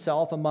distinguished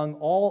himself among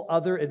all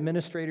other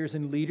administrators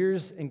and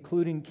leaders,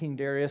 including King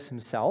Darius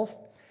himself.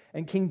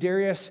 And King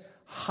Darius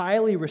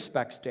highly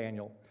respects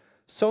Daniel,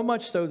 so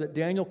much so that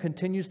Daniel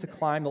continues to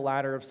climb the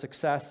ladder of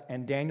success,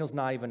 and Daniel's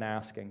not even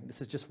asking.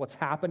 This is just what's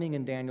happening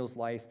in Daniel's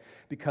life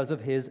because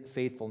of his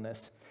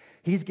faithfulness.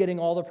 He's getting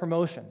all the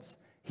promotions.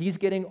 He's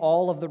getting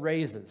all of the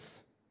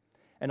raises.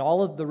 And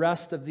all of the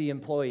rest of the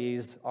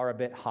employees are a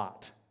bit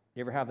hot.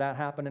 You ever have that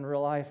happen in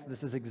real life?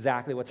 This is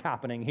exactly what's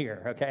happening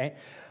here, okay?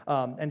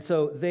 And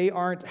so they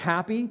aren't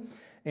happy,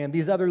 and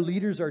these other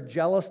leaders are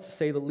jealous, to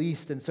say the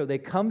least, and so they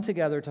come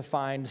together to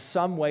find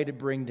some way to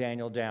bring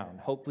Daniel down.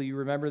 Hopefully you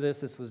remember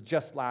this. This was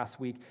just last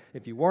week.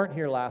 If you weren't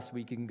here last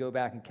week, you can go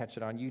back and catch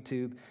it on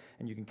YouTube,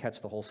 and you can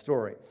catch the whole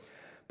story.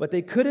 But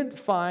they couldn't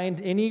find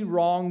any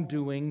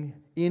wrongdoing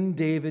in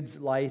David's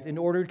life in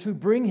order to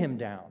bring him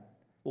down.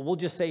 Well, we'll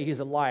just say he's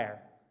a liar.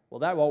 Well,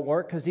 that won't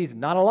work because he's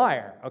not a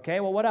liar. Okay,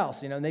 well, what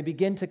else? And they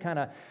begin to kind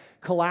of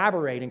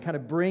collaborate and kind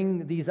of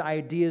bring these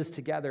ideas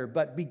together.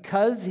 But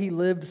because he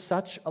lived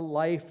such a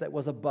life that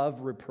was above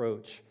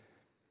reproach,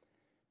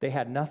 they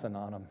had nothing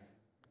on him.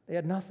 They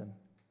had nothing.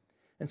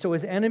 And so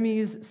his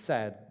enemies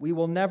said, "We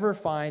will never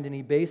find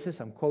any basis,"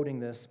 I'm quoting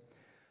this,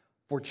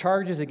 "for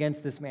charges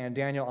against this man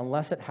Daniel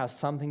unless it has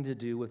something to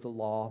do with the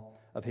law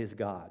of his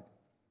God."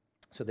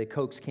 So they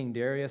coaxed King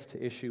Darius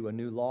to issue a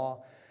new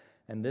law,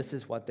 and this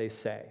is what they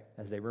say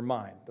as they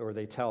remind, or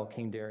they tell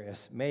King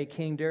Darius, "May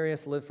King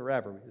Darius live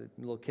forever." A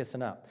little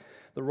kissing up.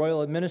 "The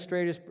royal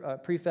administrators,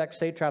 prefects,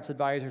 satraps,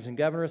 advisors, and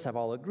governors have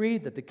all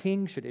agreed that the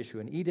king should issue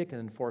an edict and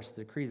enforce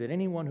the decree that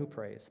anyone who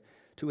prays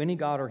to any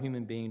god or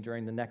human being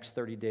during the next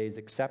 30 days,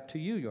 except to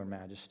you, your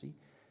majesty,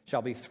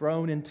 shall be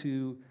thrown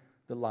into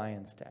the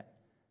lion's den."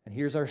 And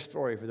here's our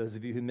story for those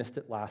of you who missed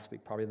it last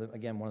week. Probably,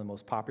 again, one of the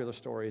most popular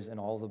stories in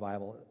all of the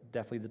Bible,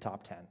 definitely the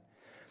top 10.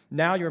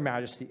 "Now, your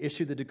majesty,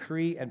 issue the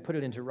decree and put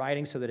it into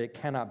writing so that it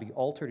cannot be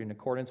altered in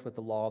accordance with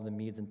the law of the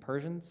Medes and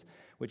Persians,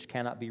 which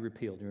cannot be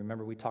repealed." You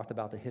remember we talked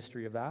about the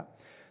history of that?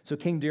 So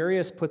King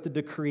Darius put the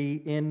decree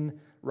in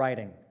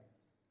writing,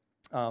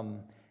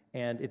 and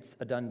it's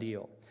a done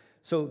deal.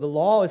 So the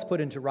law is put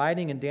into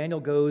writing, and Daniel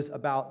goes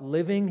about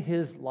living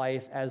his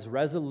life as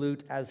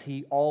resolute as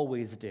he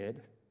always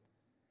did,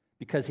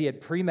 because he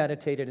had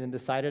premeditated and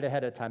decided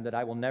ahead of time that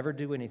I will never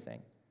do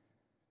anything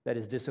that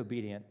is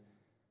disobedient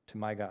to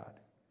my God.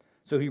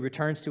 So he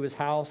returns to his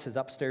house, his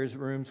upstairs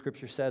room,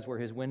 Scripture says, where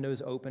his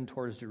windows open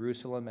towards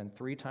Jerusalem, and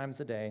 3 times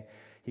a day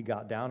he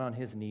got down on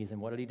his knees,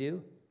 and what did he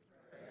do?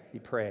 He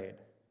prayed.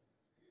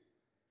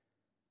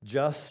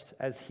 Just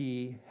as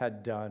he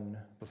had done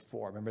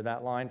before. Remember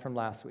that line from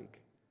last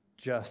week?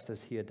 Just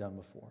as he had done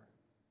before.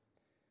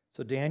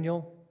 So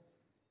Daniel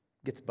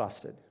gets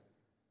busted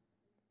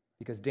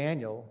because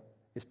Daniel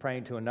is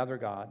praying to another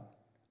God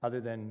other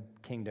than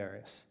King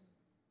Darius,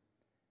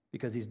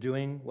 because he's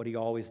doing what he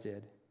always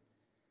did.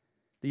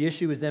 The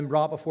issue is then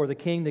brought before the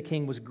king. The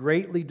king was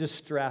greatly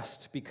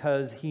distressed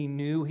because he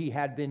knew he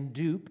had been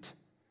duped,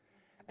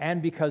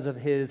 and because of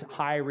his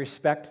high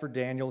respect for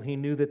Daniel, he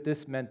knew that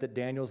this meant that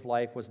Daniel's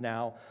life was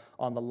now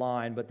on the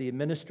line. But the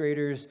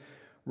administrators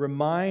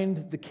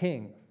remind the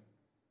king,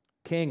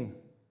 "King,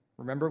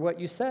 remember what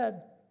you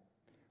said.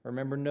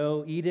 Remember,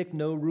 no edict,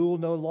 no rule,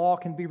 no law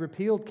can be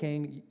repealed,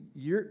 king.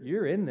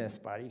 You're in this,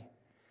 buddy."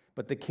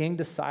 But the king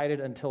decided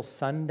until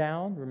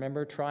sundown,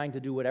 remember, trying to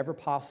do whatever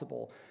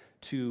possible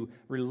to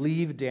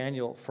relieve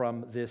Daniel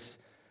from this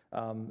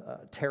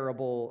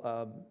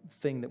terrible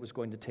thing that was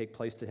going to take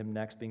place to him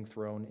next, being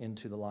thrown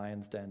into the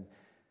lion's den.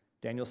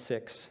 Daniel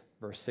 6,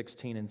 verse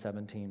 16 and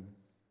 17.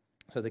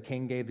 "So the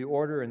king gave the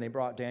order, and they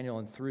brought Daniel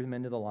and threw him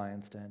into the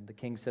lion's den. The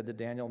king said to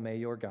Daniel, 'May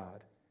your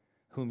God,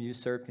 whom you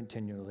serve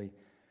continually,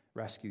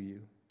 rescue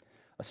you.'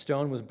 A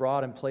stone was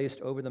brought and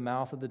placed over the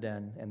mouth of the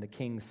den, and the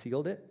king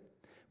sealed it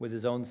with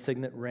his own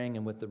signet ring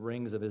and with the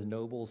rings of his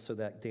nobles, so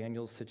that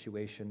Daniel's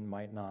situation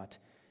might not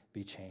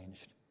be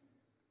changed."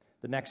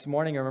 The next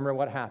morning, remember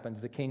what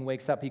happens. The king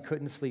wakes up. He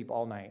couldn't sleep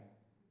all night.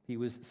 He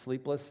was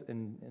sleepless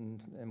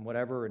and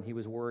whatever, and he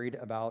was worried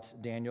about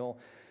Daniel.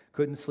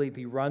 Couldn't sleep.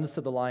 He runs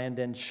to the lion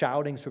den,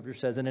 shouting, Scripture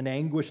says, in an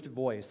anguished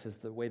voice, is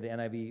the way the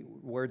NIV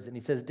words it. And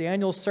he says,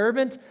 "Daniel,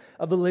 servant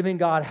of the living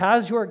God,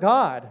 has your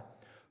God,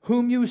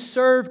 whom you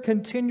serve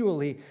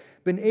continually,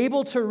 been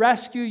able to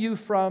rescue you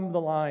from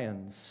the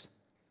lions?"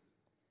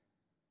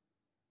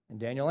 And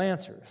Daniel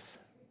answers,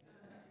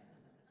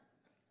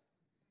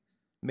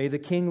 "May the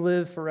king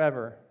live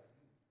forever.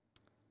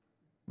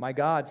 My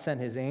God sent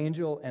his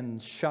angel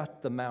and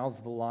shut the mouths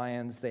of the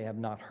lions. They have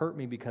not hurt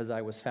me because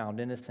I was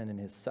found innocent in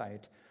his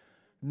sight.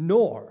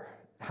 Nor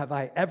have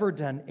I ever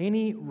done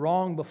any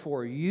wrong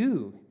before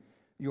you,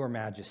 your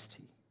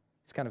majesty."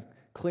 It's kind of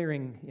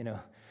clearing,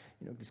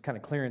 just kind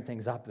of clearing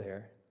things up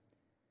there.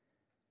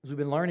 As we've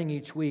been learning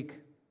each week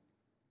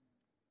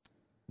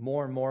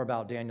more and more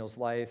about Daniel's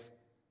life,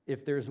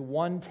 if there's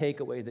one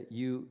takeaway that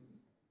you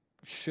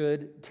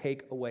should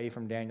take away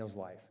from Daniel's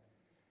life,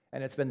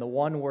 and it's been the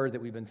one word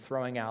that we've been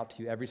throwing out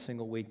to you every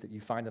single week that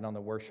you find it on the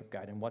worship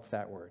guide, and what's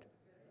that word?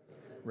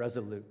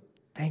 Resolute.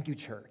 Thank you,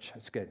 church.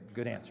 That's good.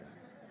 Good answer.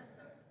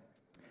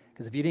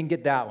 Because if you didn't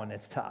get that one,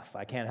 it's tough.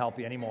 I can't help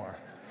you anymore.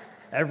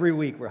 Every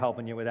week we're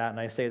helping you with that, and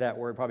I say that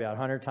word probably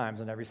 100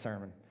 times in every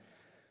sermon.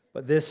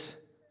 But this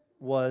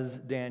was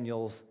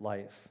Daniel's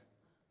life.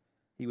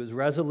 He was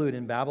resolute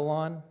in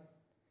Babylon.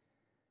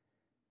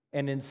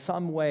 And in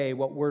some way,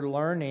 what we're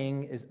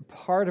learning is,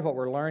 part of what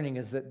we're learning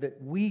is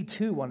that we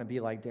too want to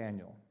be like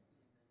Daniel.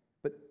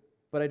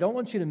 But I don't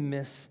want you to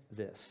miss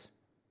this.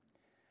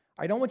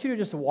 I don't want you to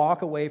just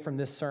walk away from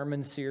this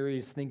sermon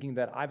series thinking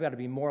that I've got to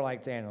be more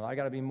like Daniel. I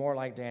got to be more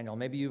like Daniel.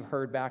 Maybe you've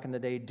heard back in the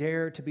day,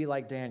 "Dare to be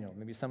like Daniel."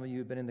 Maybe some of you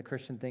have been in the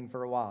Christian thing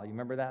for a while. You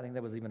remember that? I think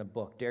that was even a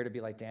book, "Dare to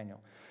be like Daniel."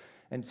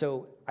 And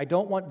so I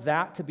don't want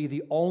that to be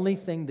the only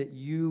thing that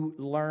you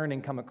learn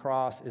and come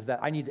across, is that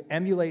I need to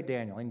emulate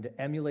Daniel. I need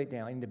to emulate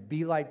Daniel. I need to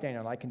be like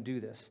Daniel. I can do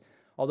this.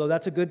 Although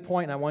that's a good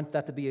point, and I want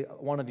that to be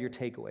one of your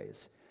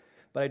takeaways.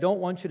 But I don't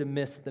want you to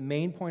miss the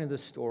main point of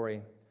this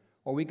story,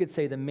 or we could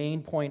say the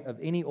main point of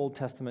any Old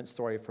Testament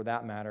story for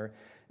that matter,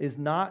 is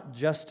not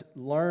just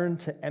learn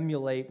to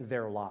emulate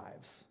their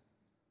lives.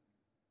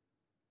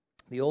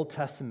 The Old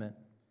Testament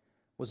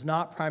was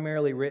not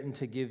primarily written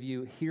to give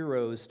you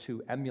heroes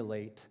to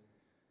emulate,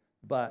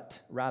 but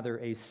rather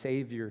a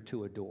Savior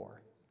to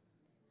adore.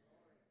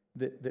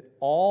 That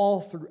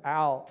all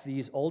throughout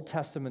these Old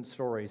Testament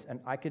stories, and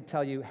I could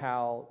tell you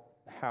how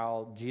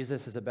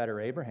Jesus is a better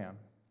Abraham,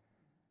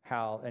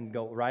 and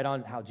go right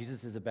on how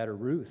Jesus is a better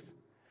Ruth,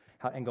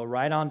 and go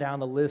right on down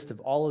the list of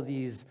all of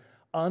these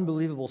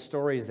unbelievable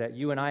stories that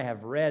you and I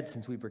have read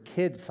since we were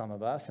kids, some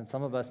of us, and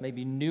some of us may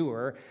be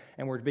newer,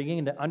 and we're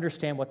beginning to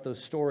understand what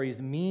those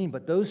stories mean,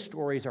 but those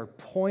stories are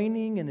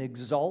pointing and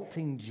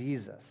exalting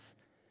Jesus.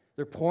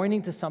 They're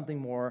pointing to something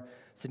more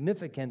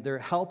significant. They're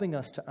helping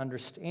us to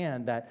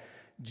understand that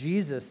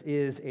Jesus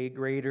is a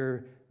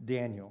greater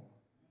Daniel.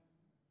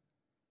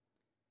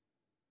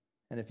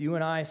 And if you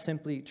and I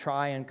simply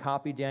try and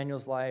copy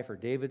Daniel's life or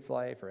David's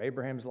life or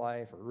Abraham's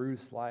life or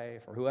Ruth's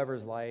life or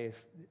whoever's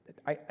life,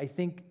 I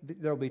think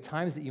there will be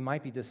times that you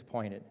might be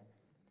disappointed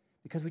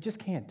because we just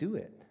can't do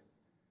it.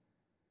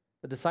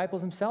 The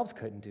disciples themselves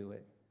couldn't do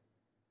it.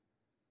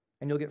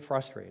 And you'll get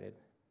frustrated.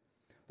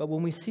 But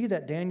when we see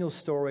that Daniel's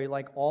story,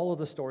 like all of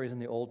the stories in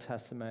the Old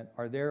Testament,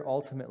 are there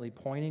ultimately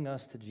pointing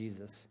us to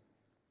Jesus,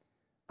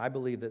 I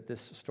believe that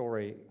this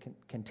story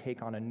can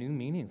take on a new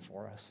meaning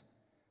for us.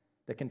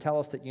 That can tell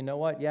us that, you know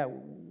what, yeah,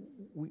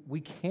 we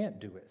can't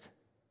do it.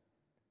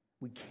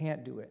 We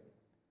can't do it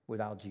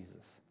without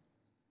Jesus.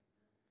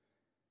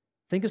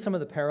 Think of some of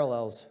the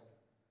parallels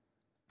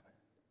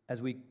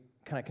as we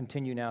kind of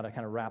continue now to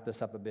kind of wrap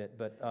this up a bit,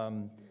 but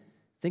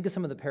think of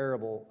some of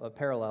the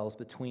parallels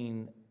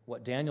between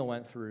what Daniel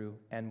went through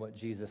and what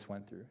Jesus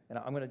went through. And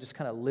I'm going to just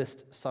kind of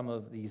list some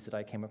of these that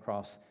I came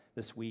across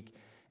this week,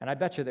 and I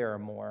bet you there are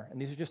more. And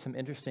these are just some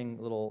interesting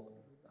little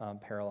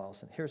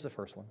parallels. And here's the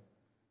first one.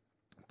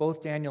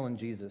 Both Daniel and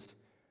Jesus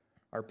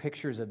are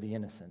pictures of the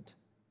innocent.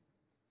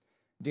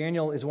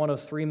 Daniel is one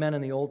of three men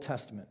in the Old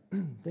Testament.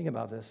 Think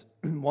about this.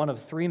 One of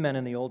three men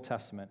in the Old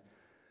Testament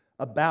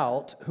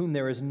about whom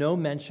there is no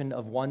mention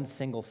of one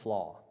single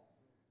flaw.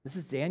 This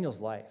is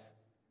Daniel's life.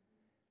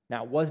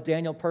 Now, was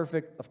Daniel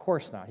perfect? Of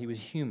course not. He was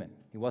human.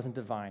 He wasn't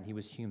divine. He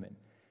was human.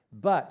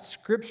 But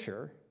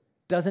Scripture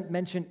doesn't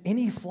mention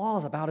any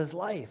flaws about his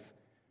life.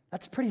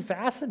 That's pretty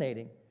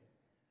fascinating.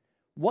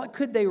 What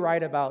could they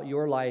write about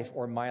your life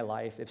or my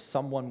life if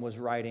someone was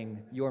writing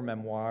your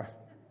memoir?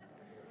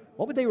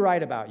 What would they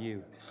write about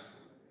you?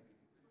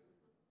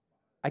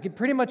 I can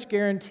pretty much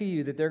guarantee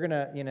you that they're going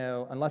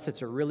to, unless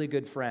it's a really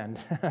good friend,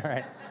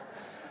 right,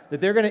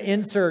 that they're going to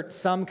insert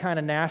some kind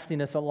of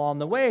nastiness along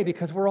the way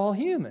because we're all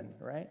human,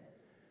 right?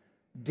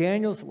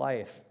 Daniel's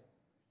life,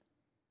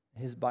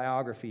 his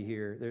biography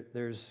here,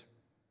 there's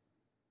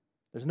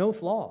no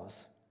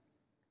flaws.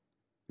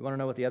 You want to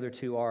know what the other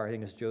two are? I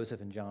think it's Joseph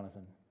and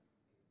Jonathan.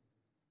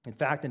 In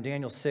fact, in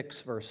Daniel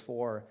 6, verse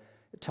 4,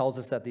 it tells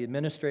us that the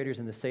administrators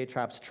and the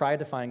satraps tried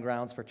to find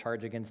grounds for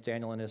charge against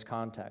Daniel in his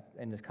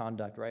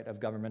conduct, right, of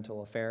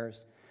governmental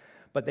affairs,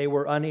 but they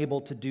were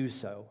unable to do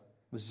so.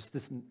 It was just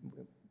this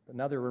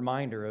another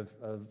reminder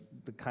of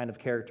the kind of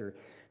character.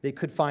 They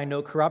could find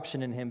no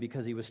corruption in him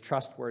because he was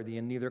trustworthy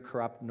and neither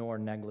corrupt nor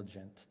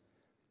negligent.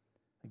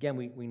 Again,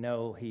 we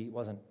know he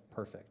wasn't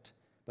perfect,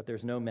 but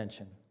there's no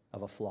mention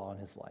of a flaw in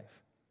his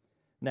life.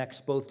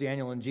 Next, both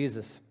Daniel and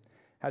Jesus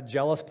had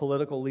jealous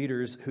political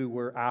leaders who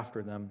were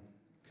after them.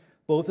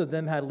 Both of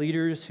them had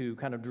leaders who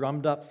kind of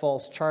drummed up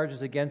false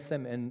charges against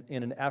them in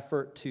an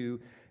effort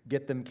to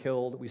get them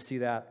killed. We see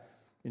that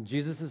in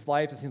Jesus'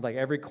 life. It seems like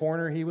every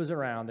corner he was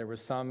around, there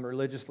was some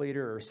religious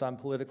leader or some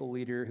political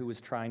leader who was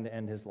trying to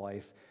end his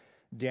life.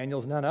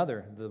 Daniel's none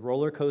other. The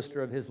roller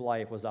coaster of his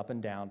life was up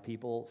and down.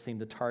 People seemed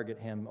to target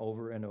him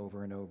over and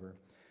over and over.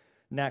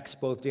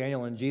 Next, both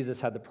Daniel and Jesus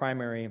had the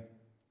primary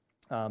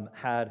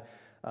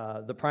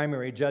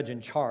judge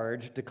in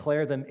charge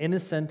declare them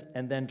innocent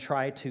and then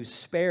try to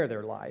spare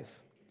their life.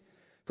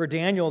 For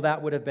Daniel,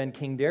 that would have been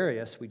King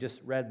Darius. We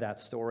just read that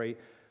story,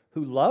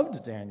 who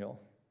loved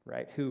Daniel,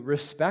 right? Who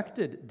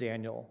respected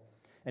Daniel.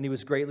 And he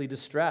was greatly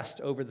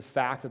distressed over the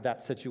fact of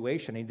that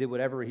situation. He did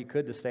whatever he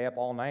could to stay up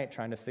all night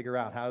trying to figure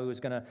out how he was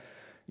going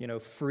to,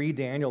 free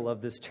Daniel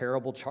of this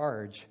terrible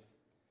charge.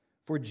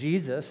 For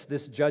Jesus,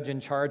 this judge in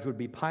charge would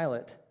be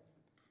Pilate.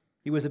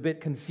 He was a bit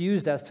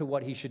confused as to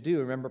what he should do.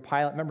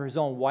 Remember his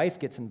own wife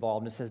gets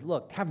involved and says,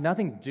 look, have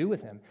nothing to do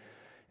with him.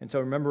 And so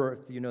remember,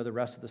 if you know the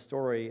rest of the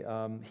story,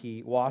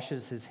 he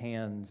washes his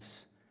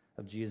hands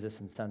of Jesus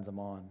and sends him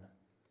on.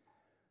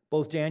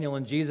 Both Daniel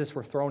and Jesus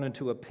were thrown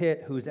into a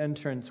pit whose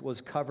entrance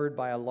was covered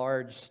by a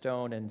large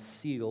stone and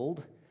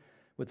sealed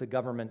with the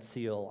government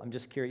seal. I'm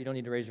just curious, you don't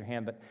need to raise your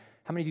hand, but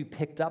how many of you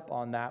picked up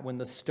on that when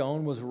the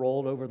stone was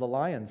rolled over the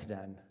lion's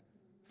den?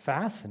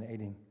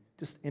 Fascinating.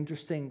 Just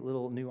interesting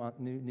little new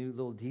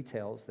little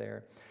details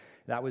there.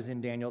 That was in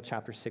Daniel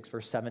chapter 6,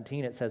 verse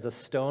 17. It says, a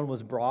stone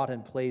was brought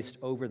and placed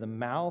over the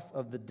mouth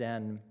of the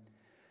den,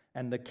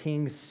 and the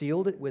king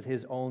sealed it with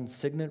his own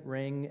signet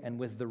ring and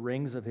with the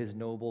rings of his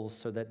nobles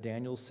so that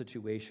Daniel's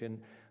situation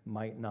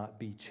might not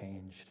be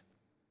changed.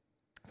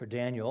 For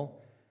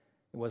Daniel,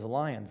 it was a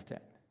lion's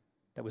den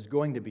that was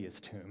going to be his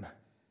tomb.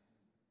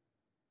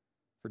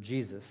 For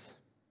Jesus,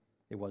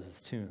 it was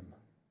his tomb.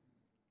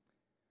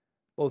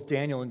 Both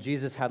Daniel and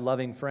Jesus had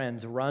loving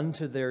friends run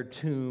to their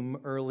tomb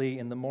early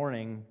in the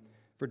morning.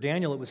 For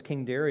Daniel, it was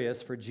King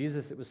Darius. For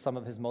Jesus, it was some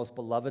of his most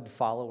beloved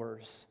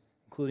followers,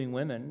 including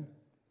women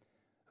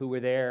who were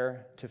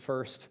there to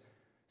first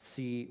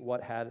see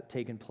what had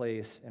taken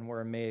place and were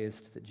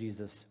amazed that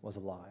Jesus was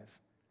alive.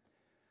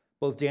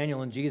 Both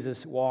Daniel and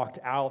Jesus walked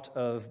out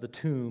of the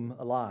tomb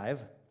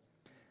alive.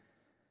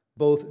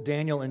 Both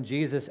Daniel and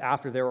Jesus,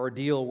 after their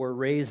ordeal, were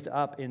raised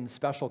up in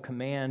special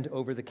command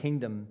over the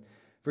kingdom.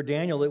 For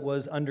Daniel, it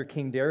was under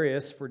King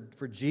Darius. For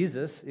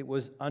Jesus, it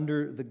was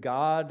under the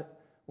God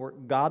or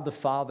God the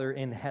Father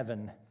in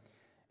heaven.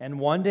 And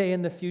one day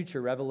in the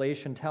future,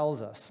 Revelation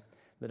tells us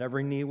that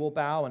every knee will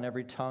bow and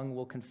every tongue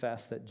will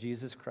confess that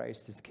Jesus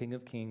Christ is King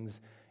of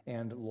kings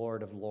and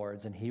Lord of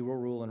lords, and he will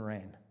rule and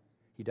reign.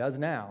 He does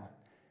now,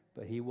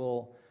 but he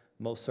will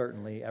most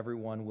certainly,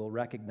 everyone will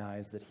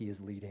recognize that he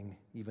is leading,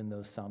 even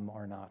though some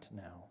are not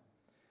now.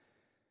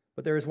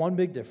 But there is one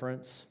big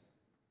difference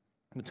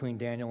between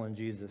Daniel and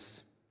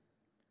Jesus.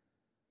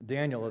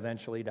 Daniel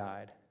eventually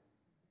died,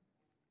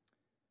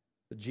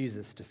 but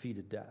Jesus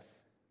defeated death.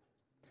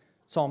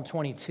 Psalm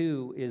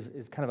 22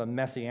 is kind of a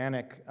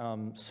messianic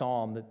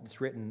psalm that's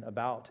written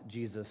about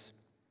Jesus.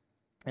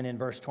 And in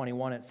verse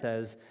 21 it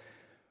says,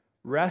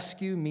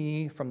 "Rescue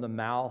me from the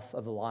mouth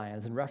of the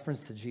lions," in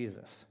reference to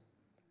Jesus.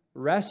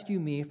 Rescue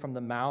me from the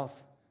mouth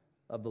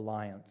of the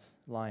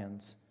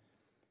lions.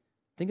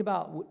 Think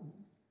about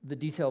the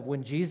detail of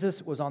when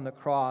Jesus was on the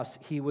cross,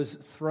 he was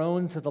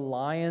thrown to the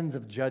lions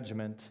of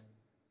judgment.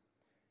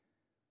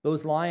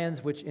 Those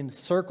lions which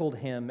encircled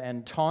him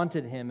and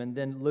taunted him and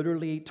then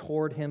literally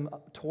tore him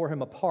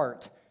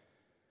apart.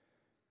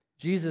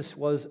 Jesus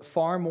was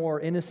far more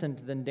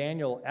innocent than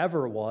Daniel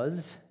ever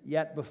was,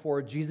 yet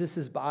before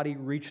Jesus' body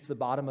reached the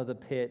bottom of the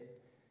pit,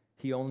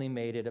 he only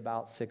made it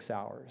about 6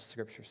 hours,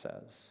 Scripture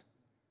says.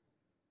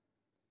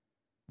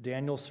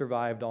 Daniel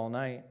survived all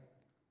night.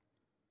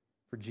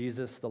 For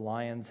Jesus, the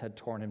lions had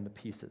torn him to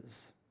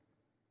pieces.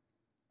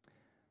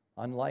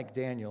 Unlike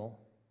Daniel,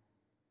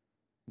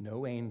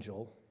 no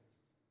angel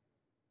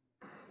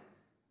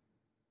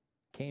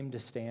came to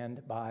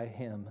stand by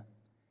him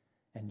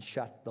and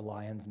shut the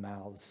lions'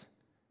 mouths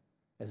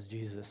as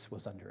Jesus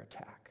was under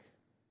attack.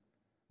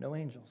 No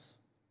angels.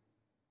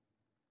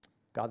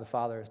 God the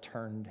Father has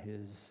turned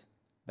his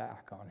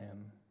back on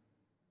him.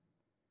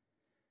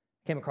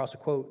 I came across a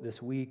quote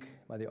this week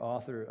by the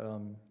author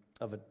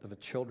of a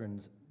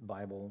children's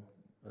Bible,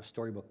 a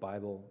storybook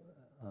Bible,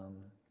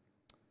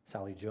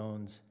 Sally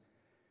Jones.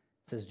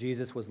 It says,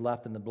 "Jesus was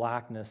left in the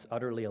blackness,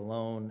 utterly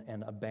alone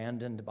and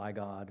abandoned by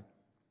God,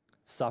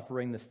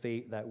 suffering the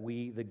fate that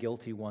we, the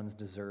guilty ones,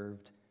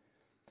 deserved.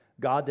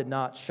 God did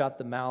not shut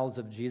the mouths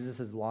of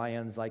Jesus'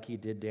 lions like he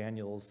did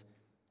Daniel's.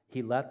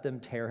 He let them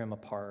tear him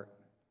apart.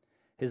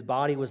 His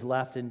body was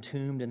left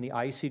entombed in the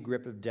icy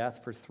grip of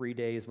death for 3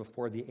 days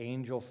before the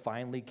angel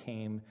finally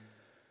came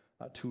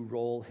to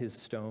roll his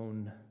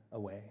stone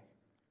away.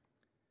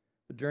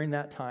 But during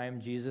that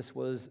time, Jesus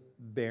was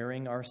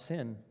bearing our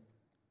sin.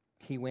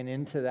 He went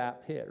into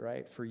that pit,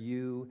 right, for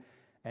you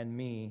and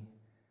me.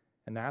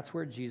 And that's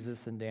where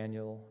Jesus and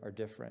Daniel are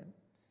different.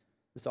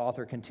 This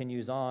author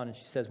continues on, and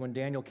she says, when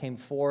Daniel came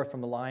forth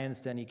from the lion's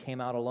den, he came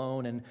out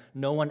alone, and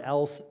no one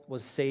else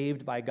was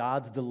saved by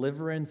God's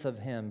deliverance of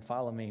him.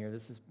 Follow me here,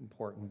 this is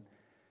important.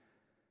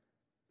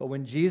 But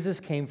when Jesus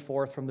came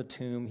forth from the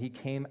tomb, he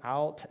came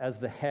out as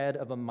the head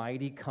of a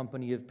mighty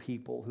company of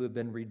people who have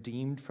been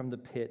redeemed from the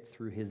pit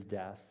through his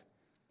death.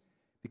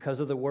 Because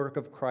of the work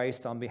of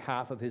Christ on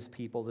behalf of his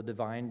people, the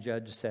divine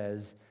judge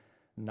says,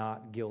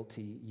 not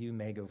guilty, you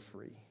may go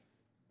free.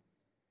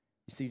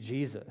 You see,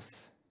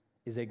 Jesus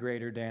is a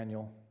greater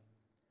Daniel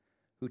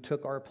who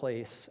took our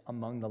place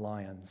among the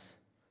lions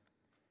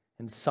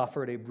and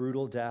suffered a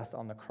brutal death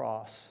on the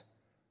cross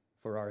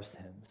for our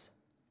sins.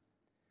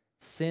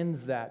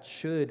 Sins that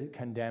should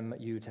condemn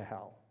you to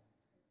hell,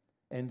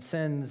 and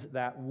sins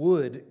that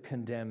would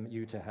condemn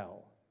you to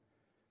hell.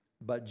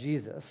 But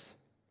Jesus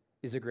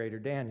is a greater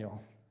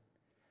Daniel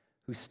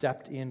who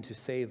stepped in to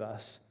save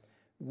us,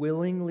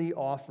 willingly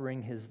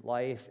offering his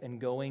life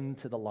and going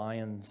to the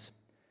lions,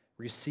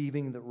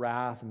 receiving the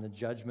wrath and the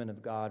judgment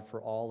of God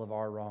for all of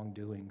our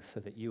wrongdoings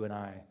so that you and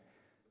I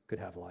could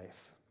have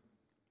life.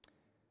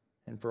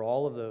 And for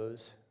all of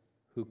those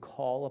who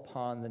call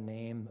upon the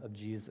name of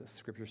Jesus,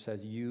 Scripture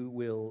says you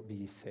will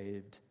be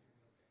saved.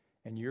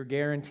 And you're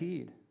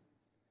guaranteed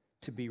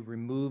to be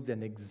removed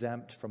and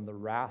exempt from the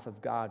wrath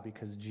of God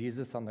because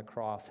Jesus on the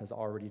cross has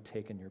already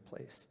taken your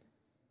place.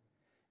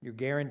 You're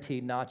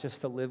guaranteed not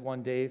just to live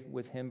one day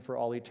with him for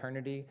all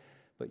eternity,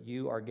 but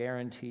you are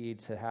guaranteed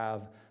to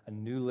have a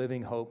new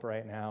living hope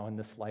right now in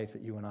this life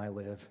that you and I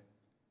live.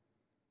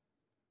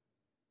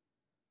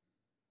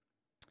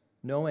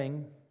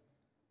 Knowing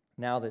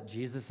now that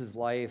Jesus'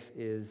 life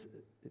is,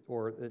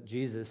 or that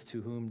Jesus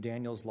to whom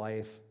Daniel's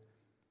life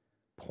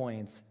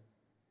points,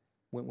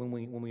 when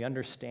we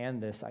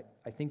understand this,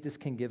 I think this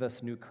can give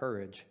us new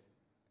courage.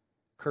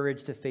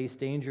 Courage to face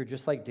danger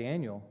just like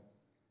Daniel,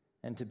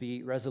 and to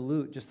be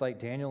resolute just like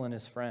Daniel and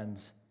his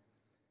friends.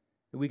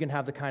 That we can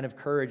have the kind of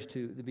courage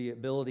the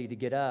ability to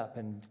get up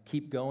and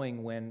keep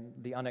going when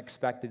the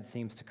unexpected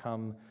seems to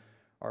come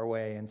our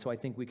way. And so I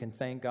think we can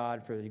thank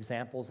God for the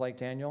examples like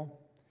Daniel,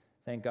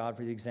 thank God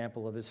for the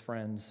example of his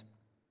friends,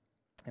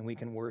 and we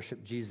can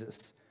worship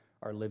Jesus,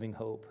 our living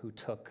hope, who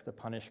took the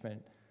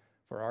punishment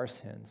for our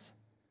sins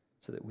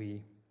so that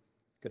we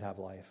could have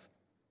life.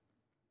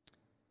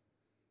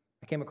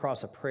 I came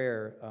across a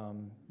prayer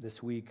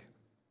this week.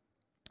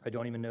 I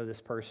don't even know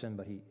this person,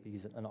 but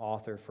he's an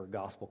author for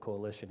Gospel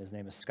Coalition. His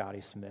name is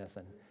Scotty Smith.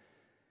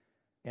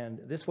 And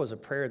this was a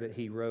prayer that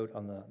he wrote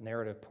on the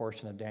narrative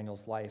portion of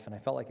Daniel's life, and I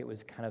felt like it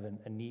was kind of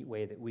a neat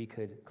way that we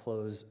could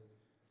close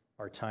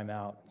our time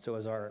out. So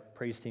as our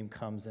praise team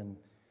comes and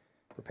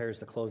prepares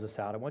to close us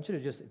out, I want you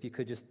to if you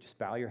could just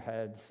bow your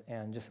heads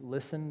and just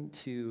listen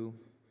to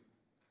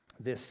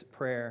this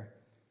prayer,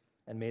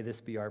 and may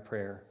this be our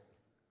prayer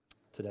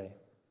today.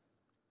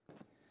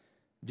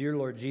 Dear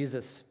Lord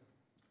Jesus,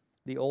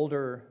 the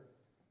older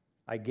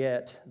I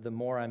get, the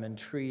more I'm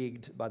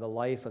intrigued by the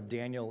life of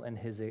Daniel and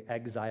his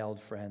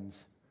exiled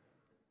friends.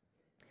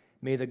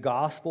 May the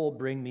gospel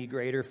bring me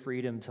greater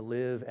freedom to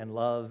live and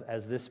love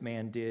as this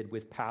man did,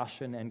 with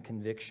passion and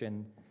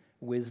conviction,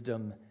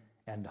 wisdom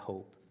and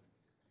hope.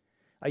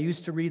 I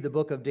used to read the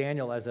book of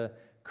Daniel as a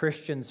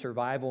Christian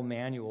survival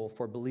manual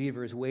for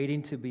believers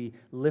waiting to be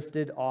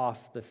lifted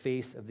off the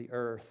face of the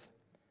earth.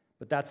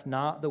 But that's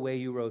not the way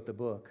you wrote the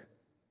book.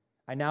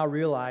 I now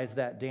realize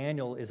that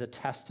Daniel is a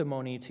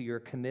testimony to your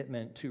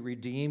commitment to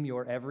redeem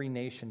your every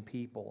nation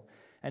people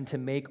and to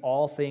make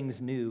all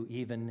things new,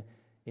 even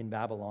in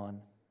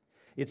Babylon.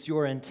 It's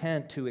your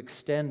intent to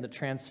extend the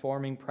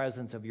transforming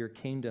presence of your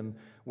kingdom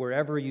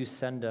wherever you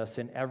send us,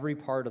 in every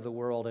part of the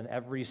world and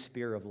every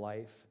sphere of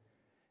life.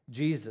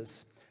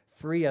 Jesus,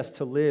 free us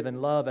to live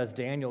and love as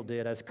Daniel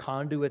did, as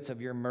conduits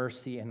of your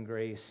mercy and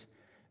grace.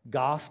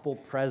 Gospel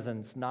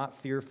presence,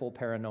 not fearful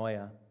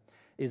paranoia,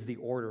 is the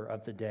order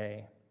of the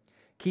day.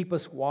 Keep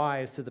us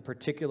wise to the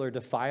particular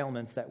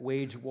defilements that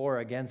wage war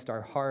against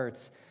our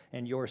hearts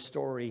and your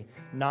story,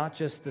 not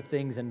just the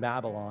things in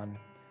Babylon,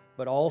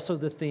 but also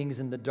the things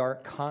in the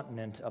dark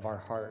continent of our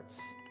hearts.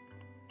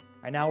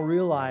 I now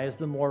realize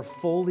the more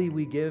fully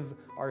we give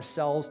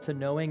ourselves to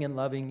knowing and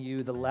loving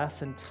you, the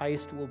less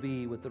enticed we'll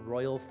be with the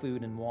royal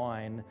food and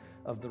wine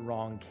of the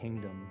wrong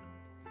kingdom.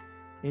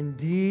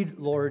 Indeed,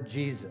 Lord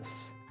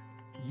Jesus,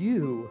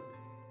 you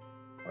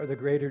are the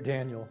greater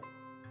Daniel,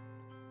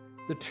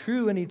 the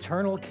true and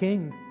eternal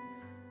King,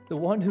 the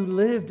one who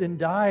lived and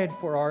died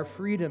for our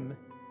freedom.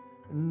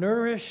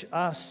 Nourish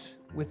us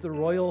with the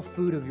royal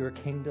food of your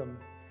kingdom.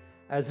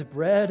 As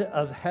bread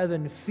of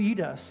heaven,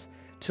 feed us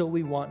till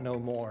we want no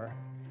more.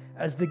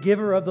 As the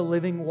giver of the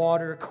living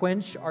water,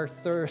 quench our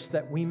thirst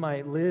that we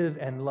might live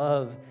and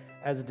love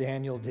as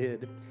Daniel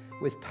did,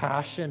 with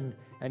passion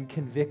and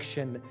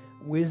conviction,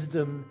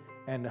 wisdom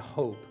and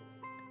hope,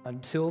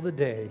 until the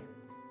day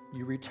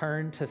you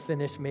return to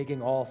finish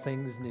making all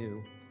things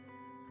new.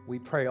 We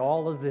pray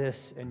all of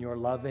this in your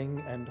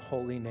loving and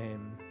holy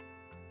name.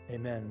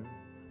 Amen.